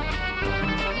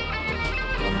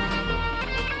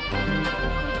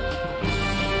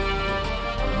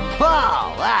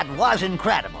 Oh, that was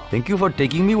incredible. Thank you for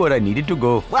taking me where I needed to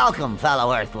go. Welcome,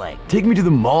 fellow Earthling. Take me to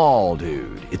the mall,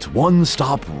 dude. It's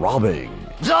one-stop robbing.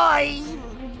 Zoy!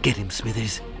 Get him,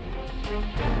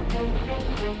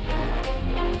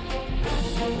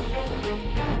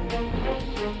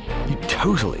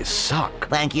 totally suck.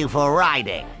 Thank you for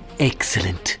riding.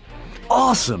 Excellent.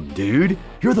 Awesome, dude.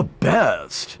 You're the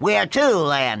best. Where to,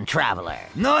 land traveler?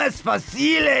 No es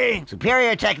facile.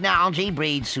 Superior technology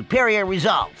breeds superior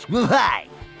results. Woo-hay!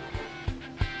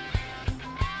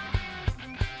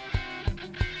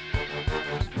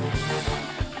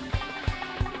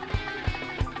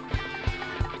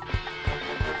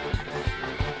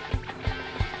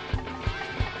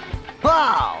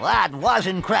 Whoa, that was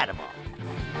incredible.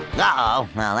 Uh-oh,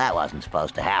 well, that wasn't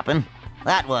supposed to happen.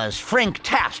 That was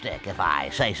Frink-tastic, if I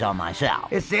say so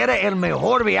myself. Ese era el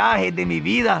mejor viaje de mi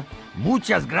vida.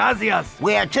 Muchas gracias.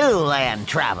 Where to, land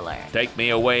traveler? Take me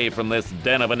away from this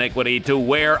den of iniquity to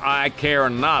where I care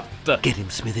not. Get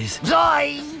him, Smithers.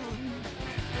 Zoy!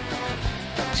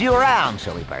 See you around,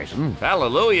 silly person.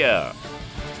 Hallelujah.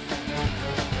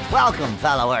 Welcome,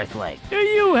 fellow Earthling. Do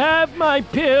you have my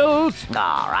pills?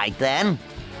 All right, then.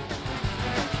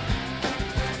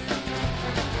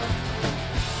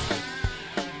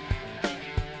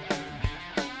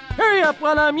 Hurry up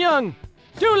while I'm young.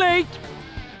 Too late.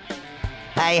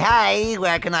 Hey,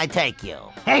 where can I take you?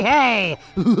 Hey!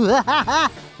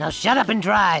 Now shut up and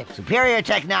drive. Superior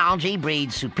technology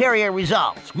breeds superior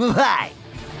results. Woo-hay!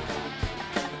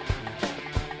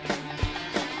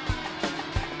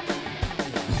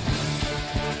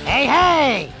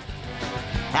 Hey!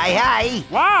 Hey!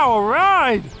 Wow,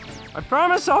 ride! I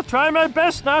promise I'll try my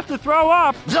best not to throw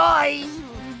up. Zoy!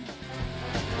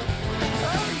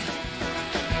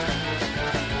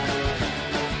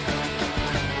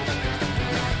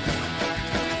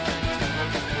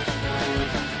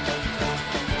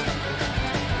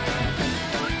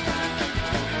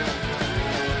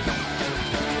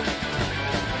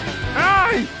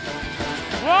 Hey!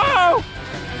 Whoa!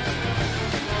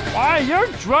 Why, you're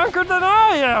drunker than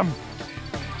I am!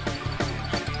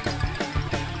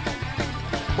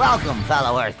 Welcome,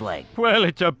 fellow Earthling. Well,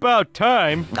 it's about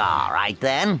time. All right,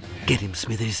 then. Get him,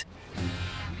 Smithers.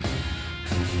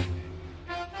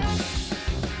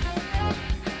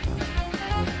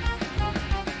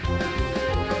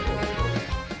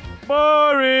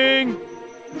 Boring!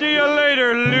 See you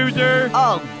later, loser!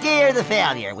 Oh, dear, the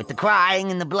failure with the crying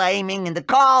and the blaming and the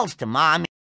calls to mommy.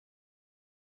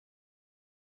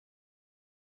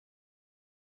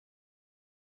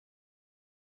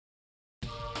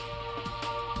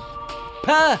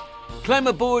 Pa! Climb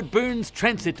aboard Burns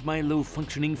Transit, my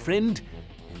low-functioning friend,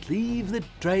 and leave the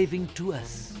driving to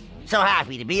us. So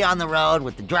happy to be on the road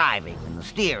with the driving and the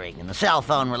steering and the cell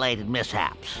phone-related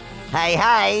mishaps.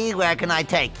 Hey, where can I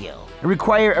take you? I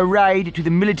require a ride to the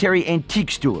military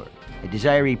antique store. I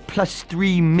desire a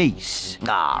 +3 mace.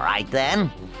 All right,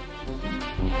 then.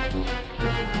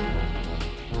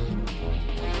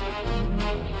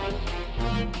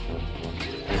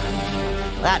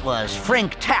 That was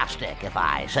Frink-tastic, if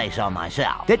I say so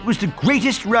myself. That was the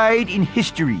greatest ride in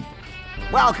history.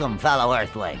 Welcome, fellow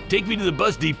Earthling. Take me to the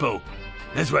bus depot.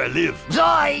 That's where I live.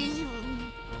 Zoy!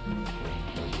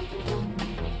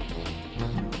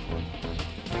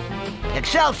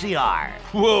 Excelsior!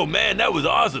 Whoa, man, that was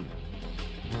awesome.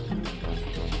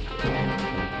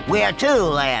 Where to,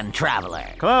 land traveler?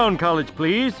 Clown college,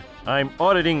 please. I'm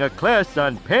auditing a class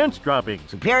on pants dropping.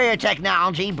 Superior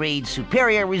technology breeds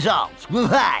superior results.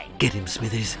 Woo-hay! Get him,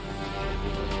 Smithers.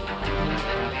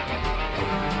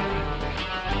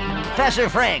 Professor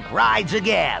Frink rides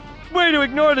again. Way to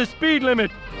ignore the speed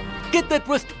limit. Get that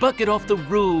rust bucket off the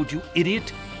road, you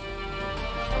idiot.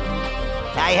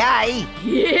 Hey!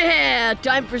 Yeah,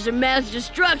 time for some mass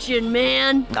destruction,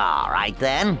 man. All right,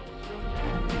 then.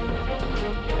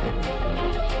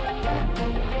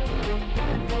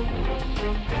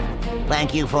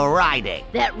 Thank you for riding.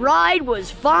 That ride was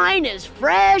fine as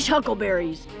fresh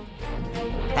huckleberries.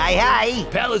 Hey!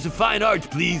 Palace of Fine Arts,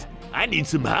 please. I need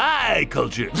some high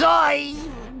culture. Zoy!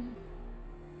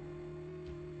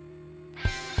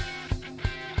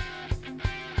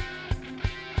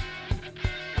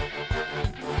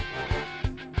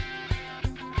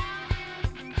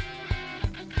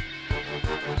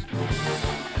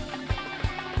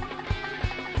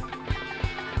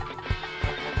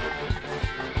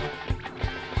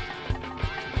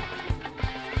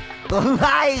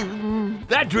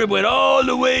 That trip went all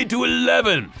the way to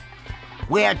 11.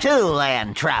 Where to,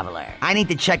 land traveler? I need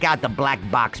to check out the black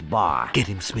box bar. Get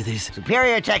him, Smithers.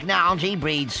 Superior technology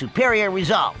breeds superior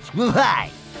results. Woo-hay!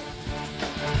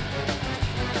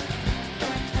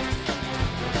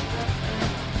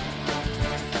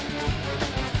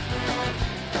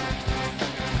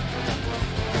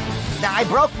 I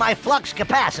broke my flux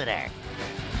capacitor.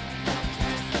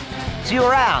 See you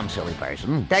around, silly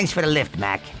person. Thanks for the lift,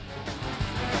 Mac.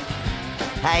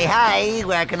 Hey,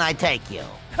 where can I take you?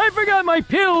 I forgot my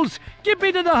pills! Get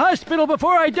me to the hospital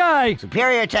before I die!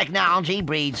 Superior technology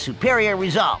breeds superior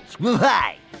results.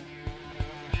 Woo-hay!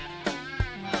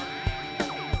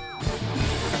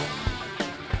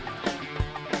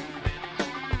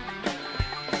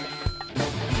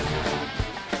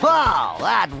 Wow,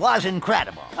 that was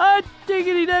incredible.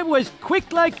 Diggity, that was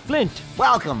quick like flint.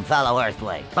 Welcome, fellow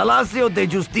Earthling. Palacio de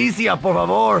Justicia, por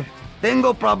favor.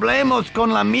 Tengo problemas con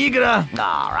la migra.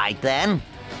 All right, then.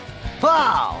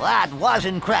 Wow, that was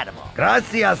incredible.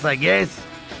 Gracias, I guess.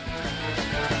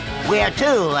 Where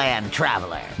to, land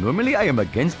traveler? Normally I am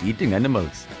against eating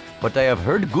animals, but I have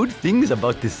heard good things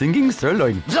about the singing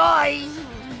sirloin. Zoy!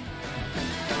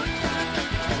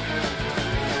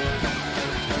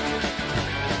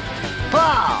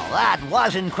 Wow, that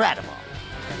was incredible.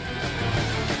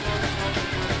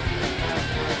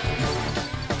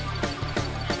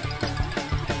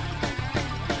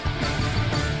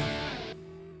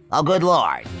 Oh, good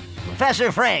Lord.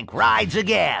 Professor Frink rides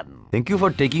again. Thank you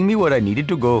for taking me where I needed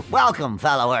to go. Welcome,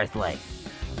 fellow Earthling.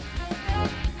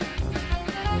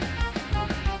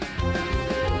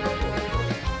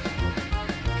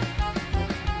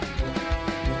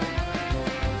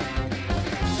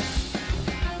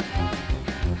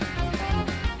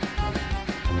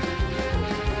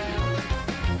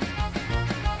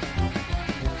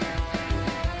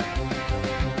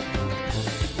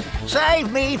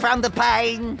 Save me from the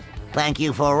pain. Thank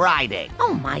you for riding.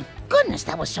 Oh my goodness,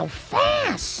 that was so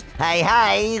fast.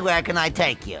 Hey, where can I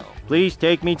take you? Please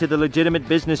take me to the Legitimate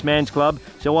Businessman's Club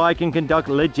so I can conduct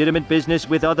legitimate business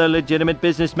with other legitimate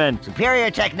businessmen.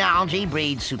 Superior technology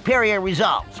breeds superior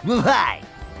results. Hey,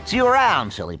 see you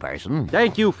around, silly person.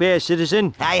 Thank you, fair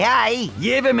citizen. Hey.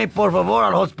 Lléveme, por favor,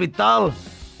 al hospital.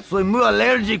 Soy muy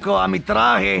alérgico a mi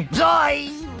traje.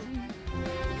 Zoy!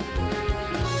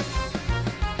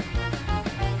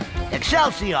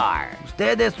 Excelsior!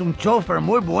 Usted es un chofer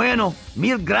muy bueno.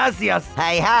 Mil gracias.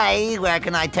 Hey, where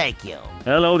can I take you?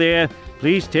 Hello there.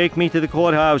 Please take me to the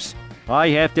courthouse. I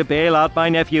have to bail out my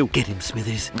nephew. Get him,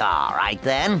 Smithers. All right,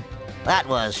 then. That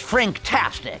was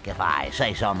Frink-tastic, if I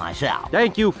say so myself.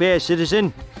 Thank you, fair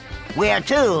citizen. Where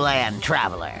to, land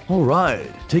traveler? All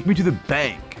right, take me to the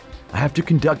bank. I have to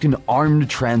conduct an armed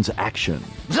transaction.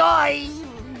 Zoy!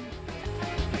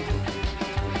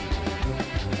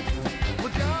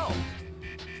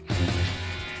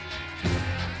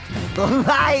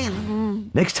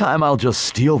 Next time I'll just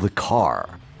steal the car.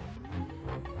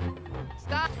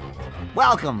 Stop.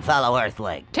 Welcome, fellow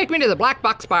Earthling. Take me to the Black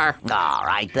Box Bar. All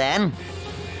right, then.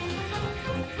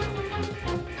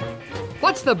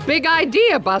 What's the big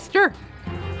idea, Buster?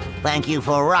 Thank you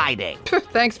for riding.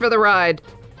 Thanks for the ride.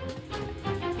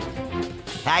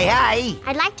 Hey.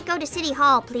 I'd like to go to City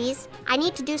Hall, please. I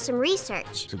need to do some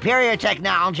research. Superior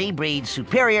technology breeds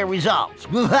superior results.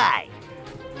 Hey.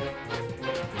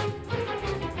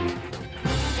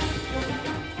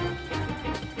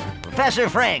 Professor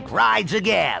Frink rides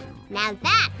again. Now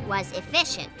that was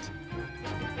efficient.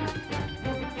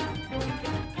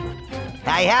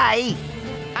 Hey.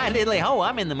 Hi, diddly ho,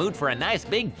 I'm in the mood for a nice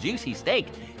big juicy steak.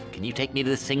 Can you take me to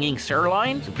the singing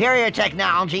sirloin? Superior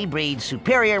technology breeds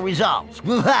superior results.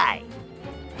 Hey.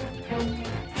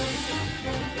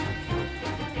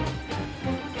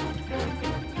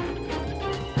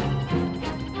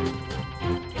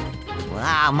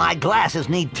 Wow, my glasses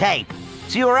need tape.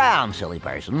 See you around, silly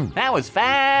person. That was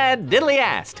fad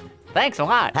diddly-assed. Thanks a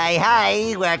lot.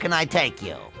 Hey, where can I take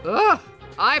you? Ugh,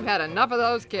 I've had enough of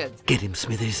those kids. Get him,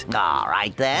 Smithers. All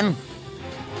right, then.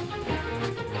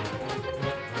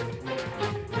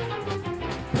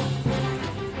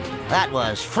 That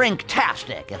was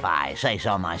Frink-tastic, if I say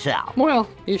so myself. Well,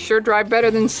 you sure drive better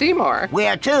than Seymour.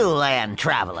 Where to, land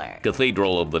traveler?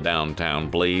 Cathedral of the downtown,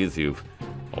 please. You've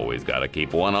always got to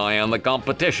keep one eye on the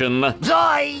competition.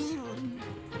 Zoy!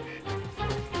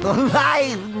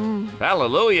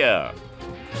 Hallelujah!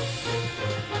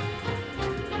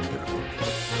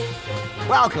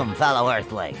 Welcome, fellow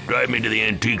Earthling. Drive me to the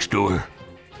antique store.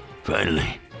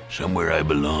 Finally, somewhere I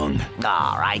belong.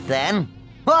 All right, then.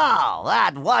 Whoa,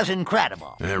 that was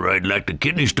incredible. I ride like the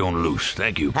kidney stone loose,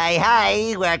 thank you.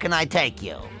 Hey, where can I take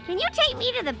you? Can you take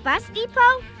me to the bus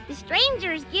depot? The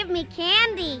strangers give me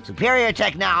candy. Superior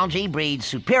technology breeds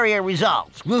superior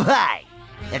results. Hey,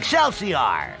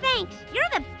 Excelsior! Thanks. You're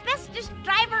the bestest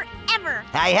driver ever.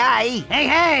 Hey!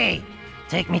 Hey!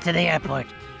 Take me to the airport.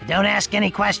 Don't ask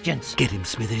any questions. Get him,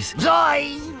 Smithers.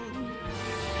 Zoy!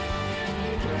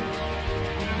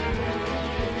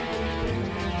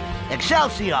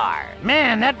 Excelsior!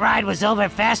 Man, that ride was over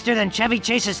faster than Chevy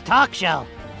Chase's talk show.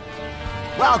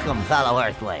 Welcome, fellow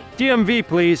Earthling. DMV,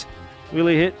 please.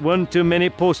 Willie hit one too many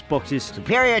post boxes.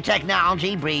 Superior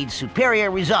technology breeds superior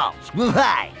results.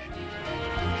 Hey!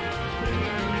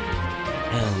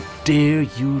 How dare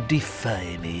you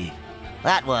defy me?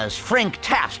 That was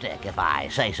Frink-tastic, if I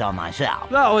say so myself.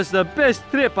 That was the best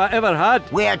trip I ever had.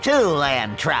 Where to,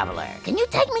 land traveler? Can you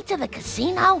take me to the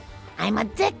casino? I'm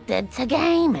addicted to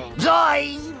gaming.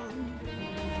 Zoy!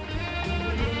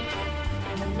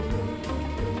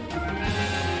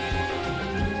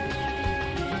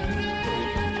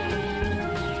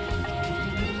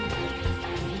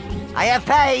 I have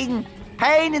pain.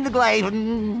 Pain in the glaive.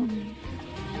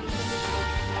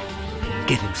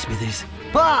 Get him, Smithers.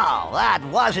 Oh, that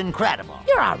was incredible.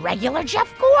 You're a regular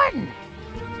Jeff Gordon.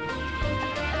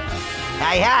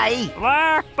 Hey, hey.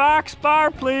 Black box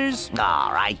bar, please.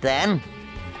 All right, then.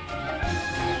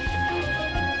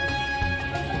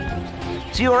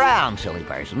 See you around, silly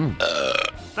person.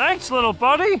 Thanks, little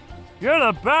buddy.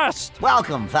 You're the best.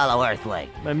 Welcome, fellow Earthling.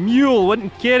 My mule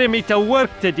wouldn't carry me to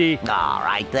work today. All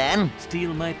right, then.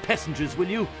 Steal my passengers, will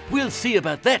you? We'll see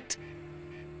about that.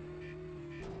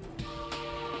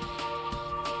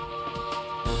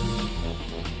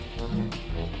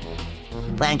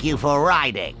 Thank you for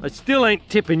riding. I still ain't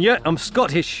tipping you. I'm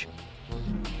Scottish.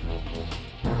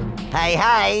 Hey,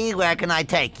 hey, where can I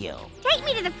take you? Take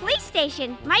me to the police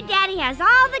station. My daddy has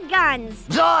all the guns.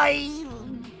 Zoy!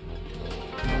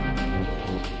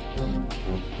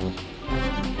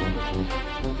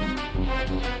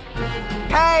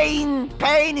 Pain!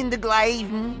 Pain in the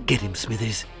glaive. Get him,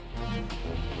 Smithers.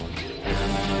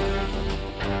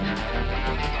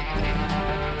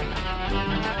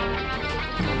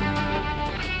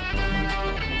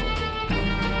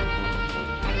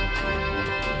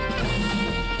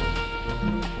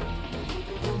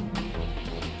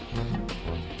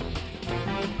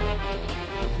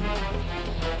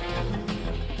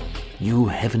 You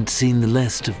haven't seen the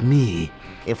last of me.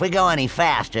 If we go any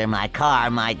faster, my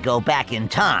car might go back in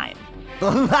time.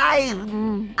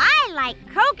 I like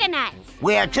coconuts.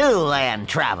 Where to, land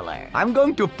traveler? I'm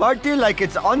going to party like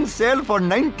it's on sale for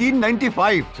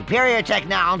 $19.95. Superior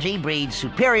technology breeds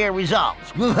superior results.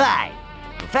 Hey!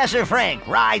 Professor Frink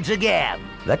rides again.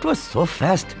 That was so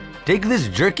fast. Take this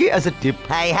jerky as a tip.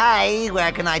 Hey, hey,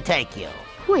 where can I take you?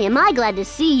 Boy, am I glad to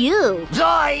see you.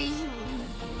 Zoy!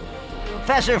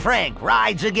 Professor Frink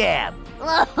rides again.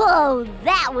 Oh,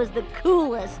 that was the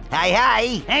coolest. Hey,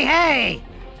 hey! Hey, hey!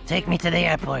 Take me to the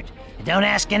airport. Don't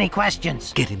ask any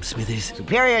questions. Get him, Smithers.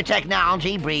 Superior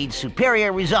technology breeds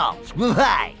superior results.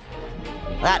 Hey!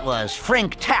 That was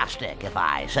Frink-tastic, if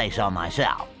I say so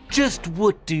myself. Just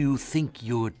what do you think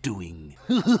you're doing?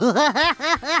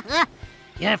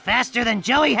 You're faster than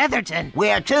Joey Heatherton.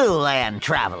 Where to, land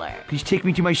traveler? Please take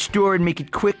me to my store and make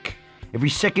it quick. Every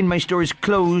second my store is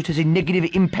closed has a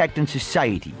negative impact on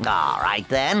society. All right,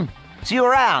 then. See you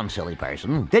around, silly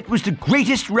person. That was the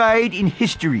greatest ride in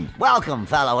history. Welcome,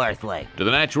 fellow Earthling. To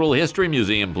the Natural History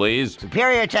Museum, please.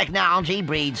 Superior technology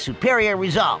breeds superior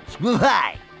results.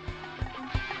 Hey!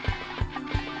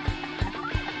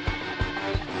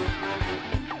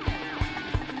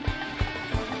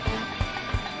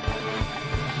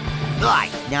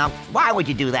 Right, now, why would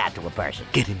you do that to a person?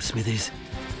 Get him, Smithers.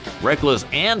 Reckless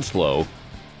and slow.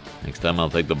 Next time I'll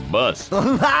take the bus.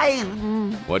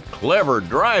 What clever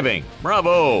driving.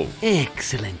 Bravo.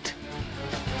 Excellent.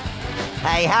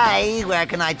 Hey, hey, where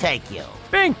can I take you?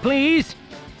 Bank, please.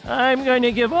 I'm going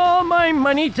to give all my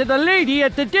money to the lady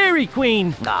at the Dairy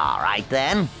Queen. All right,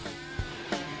 then.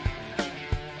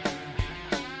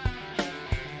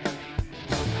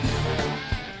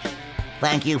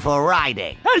 Thank you for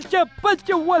riding.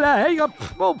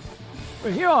 We're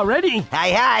here already.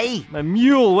 Hey, hey! My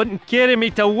mule wouldn't carry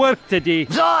me to work today.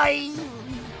 Zoy!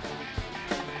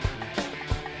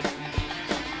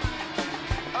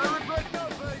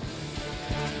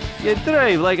 You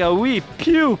drive like a wee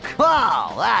puke.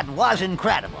 Oh, that was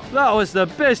incredible. That was the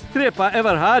best trip I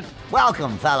ever had.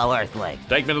 Welcome, fellow Earthling.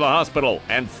 Take me to the hospital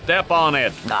and step on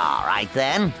it. All right,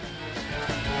 then.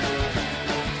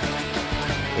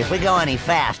 If we go any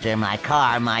faster, my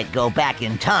car might go back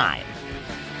in time.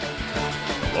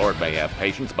 The Lord may have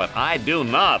patience, but I do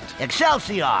not.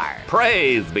 Excelsior!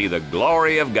 Praise be the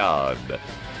glory of God.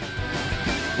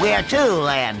 Where to,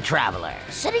 land traveler?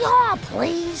 City Hall,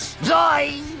 please.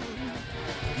 Zoy!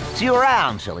 See you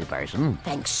around, silly person.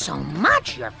 Thanks so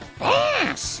much. You're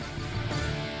fast.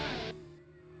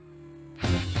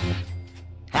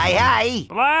 Hey, hey!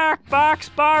 Black box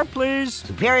bar, please.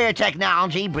 Superior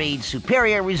technology breeds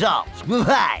superior results.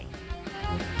 Hey!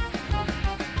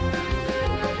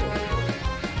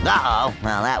 Uh-oh.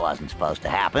 Well, that wasn't supposed to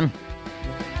happen.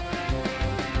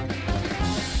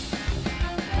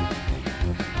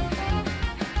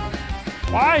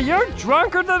 Why, you're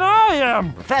drunker than I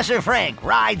am! Professor Frink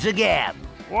rides again.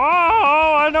 Whoa,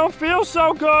 I don't feel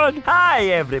so good. Hi,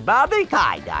 everybody.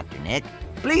 Hi, Dr. Nick.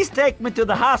 Please take me to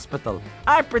the hospital.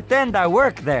 I pretend I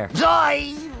work there.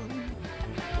 Zoy!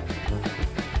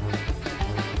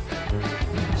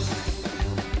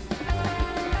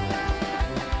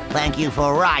 Thank you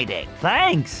for riding.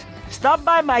 Thanks. Stop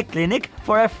by my clinic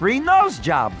for a free nose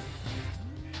job.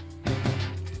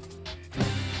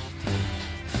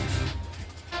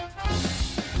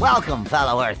 Welcome,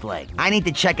 fellow Earthling. I need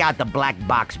to check out the Black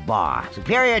Box Bar.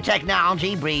 Superior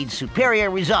technology breeds superior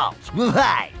results.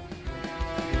 Hey!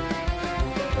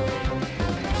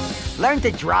 Learn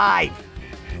to drive.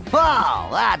 Oh,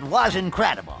 that was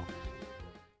incredible.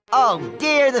 Oh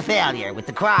dear, the failure with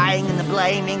the crying and the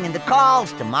blaming and the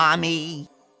calls to mommy.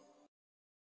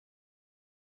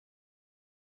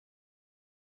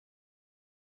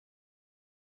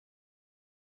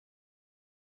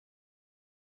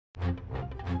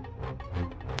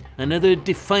 Another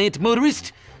defiant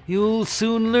motorist? You'll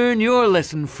soon learn your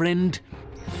lesson, friend.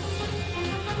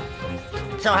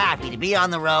 So happy to be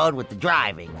on the road with the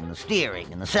driving and the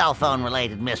steering and the cell phone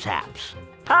related mishaps.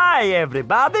 Hi,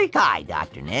 everybody. Hi,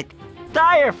 Dr. Nick.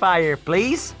 Tire fire,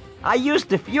 please. I used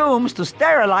the fumes to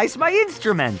sterilize my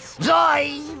instruments.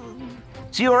 Zoy!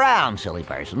 See you around, silly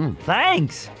person.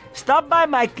 Thanks. Stop by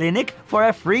my clinic for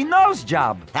a free nose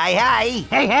job. Hey, hey!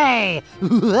 Hey, hey!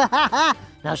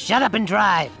 Now shut up and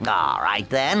drive. All right,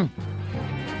 then.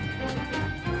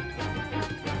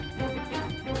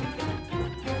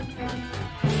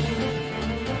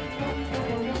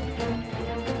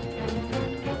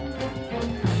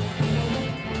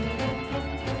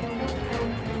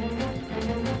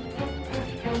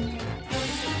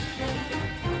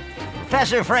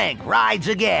 Professor Frink rides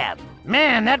again.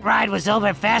 Man, that ride was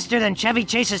over faster than Chevy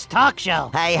Chase's talk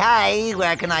show. Hey, hey,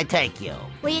 where can I take you?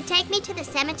 Will you take me to the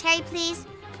cemetery, please?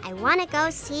 I want to go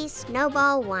see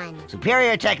Snowball 1.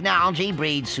 Superior technology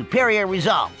breeds superior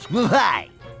results. Hey!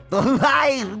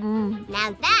 Hey!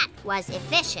 Now that was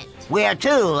efficient. Where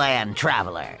to, land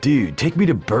traveler? Dude, take me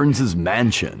to Burns's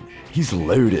mansion. He's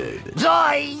loaded.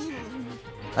 Zoy!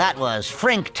 That was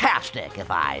Frink-tastic, if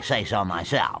I say so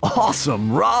myself.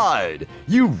 Awesome ride!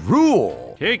 You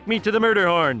rule! Take me to the murder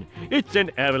horn. It's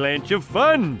an avalanche of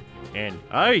fun and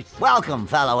ice. Welcome,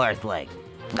 fellow Earthling.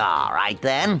 All right,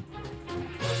 then.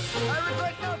 I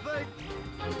regret nothing.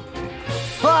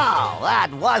 Oh,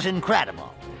 that was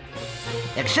incredible.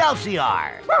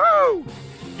 Excelsior! Woohoo!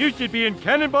 You should be in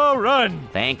Cannonball Run.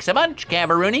 Thanks a bunch,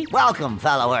 Cabaroony. Welcome,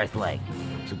 fellow Earthling.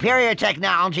 Superior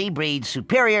technology breeds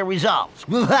superior results.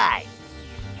 Hey!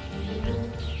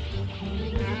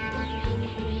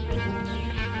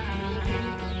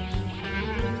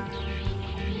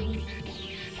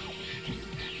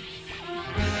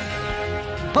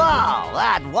 Oh,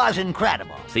 that was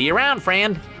incredible. See you around,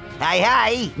 friend. Hey,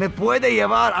 hey! ¿Me puede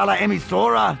llevar a la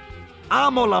emisora?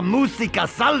 Amo la música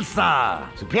salsa.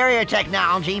 Superior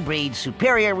technology breeds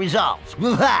superior results.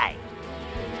 Hey!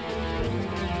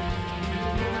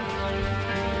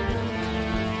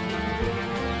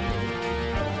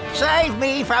 Save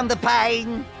me from the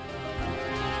pain.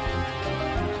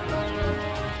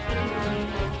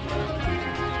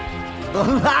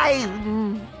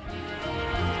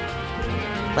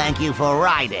 Thank you for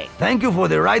riding. Thank you for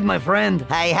the ride, my friend.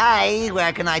 Hey, hey,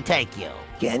 where can I take you?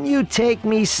 Can you take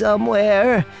me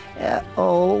somewhere?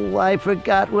 Oh, I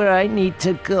forgot where I need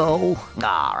to go.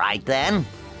 All right, then.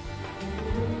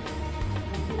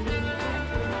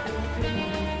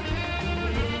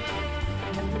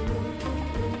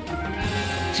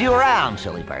 See you around,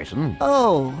 silly person.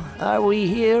 Oh, are we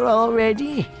here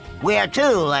already? Where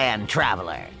to, land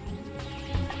traveler?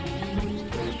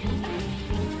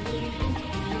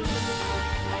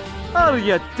 Oh,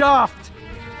 you daft!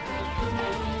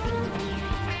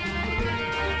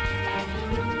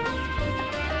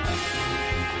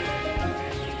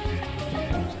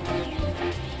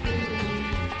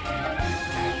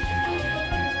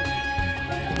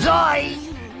 Zoy!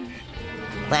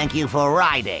 Thank you for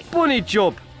riding. Bunny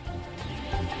jump!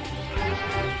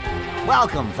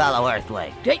 Welcome, fellow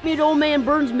Earthling. Take me to old man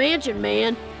Burns' mansion,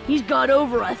 man. He's got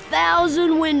over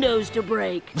 1,000 windows to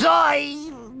break. Zoy!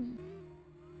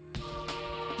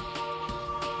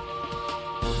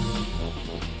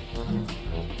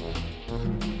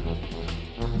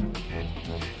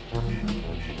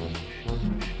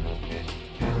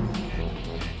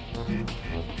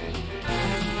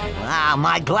 Ah,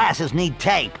 my glasses need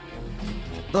tape.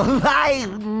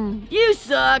 You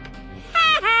suck.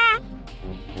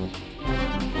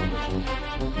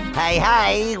 Hey,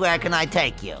 hey, where can I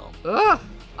take you? Ugh,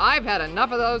 I've had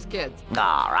enough of those kids.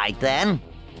 All right, then.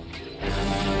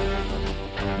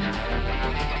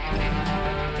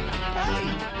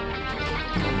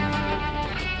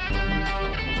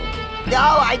 No,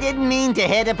 I didn't mean to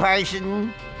hit a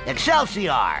person.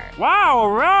 Excelsior! Wow,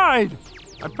 ride!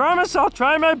 I promise I'll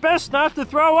try my best not to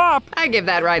throw up. I give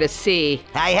that ride a C.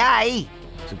 Hey, hey!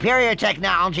 Superior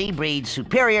technology breeds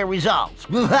superior results.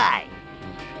 Hey!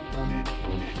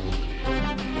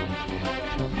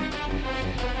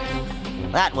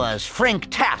 That was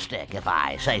Frink-tastic, if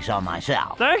I say so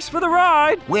myself. Thanks for the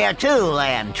ride. Where to,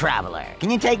 land traveler?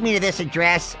 Can you take me to this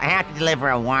address? I have to deliver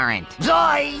a warrant.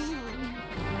 Zoy!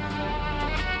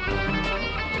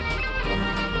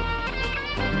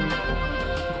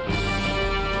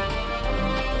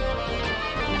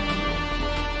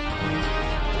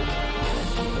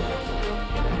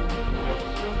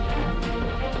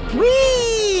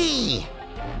 Whee!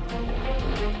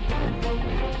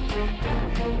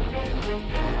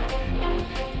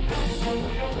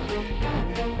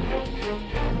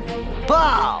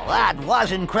 Paul, that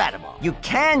was incredible. You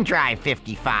can drive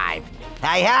 55.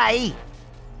 Hey, hey!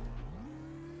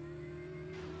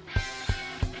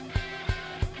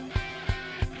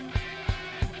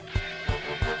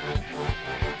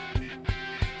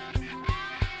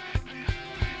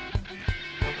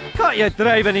 Can't you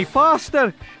drive any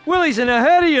faster? Willie's in a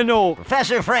hurry, you know.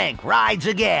 Professor Frink rides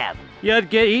again. You'd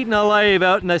get eaten alive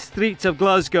out in the streets of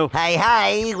Glasgow. Hey,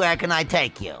 hey, where can I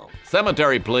take you?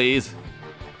 Cemetery, please.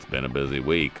 It's been a busy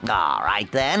week. All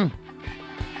right, then.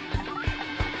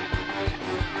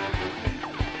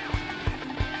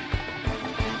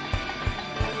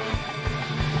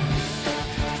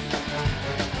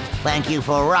 Thank you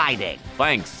for riding.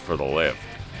 Thanks for the lift.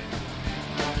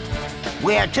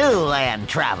 Where to, land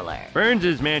traveler?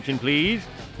 Burns' mansion, please.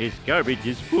 His garbage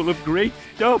is full of great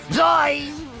stuff.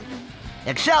 Zoy!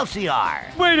 Excelsior!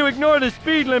 Way to ignore the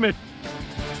speed limit.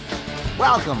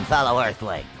 Welcome, fellow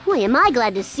Earthling. Boy, am I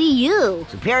glad to see you.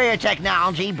 Superior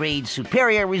technology breeds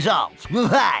superior results.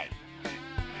 Hey!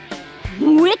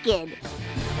 Wicked.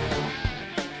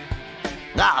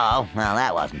 Uh-oh. Well,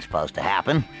 that wasn't supposed to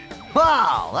happen.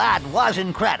 Whoa, that was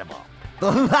incredible.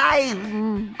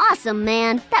 Awesome,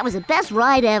 man. That was the best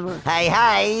ride ever. Hey,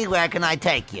 hey, where can I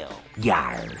take you?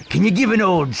 Yar, can you give an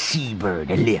old seabird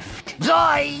a lift?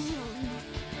 Zoy!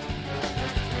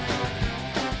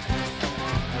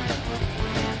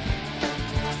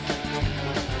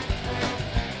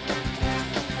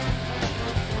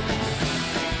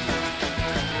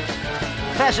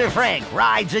 Professor Frink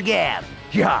rides again.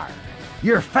 Yar,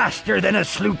 you're faster than a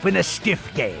sloop in a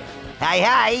stiff gale. Hey,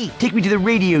 hey! Take me to the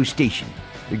radio station.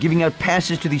 They're giving out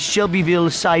passes to the Shelbyville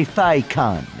Sci-Fi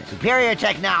Con. Superior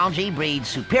technology breeds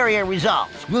superior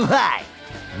results. Hey!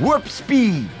 Warp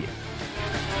speed!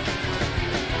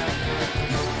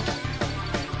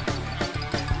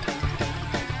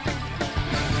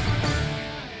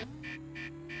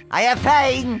 I have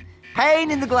pain! Pain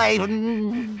in the glaive.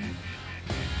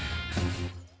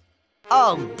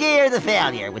 Oh dear, the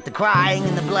failure with the crying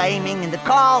and the blaming and the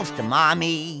calls to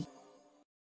mommy.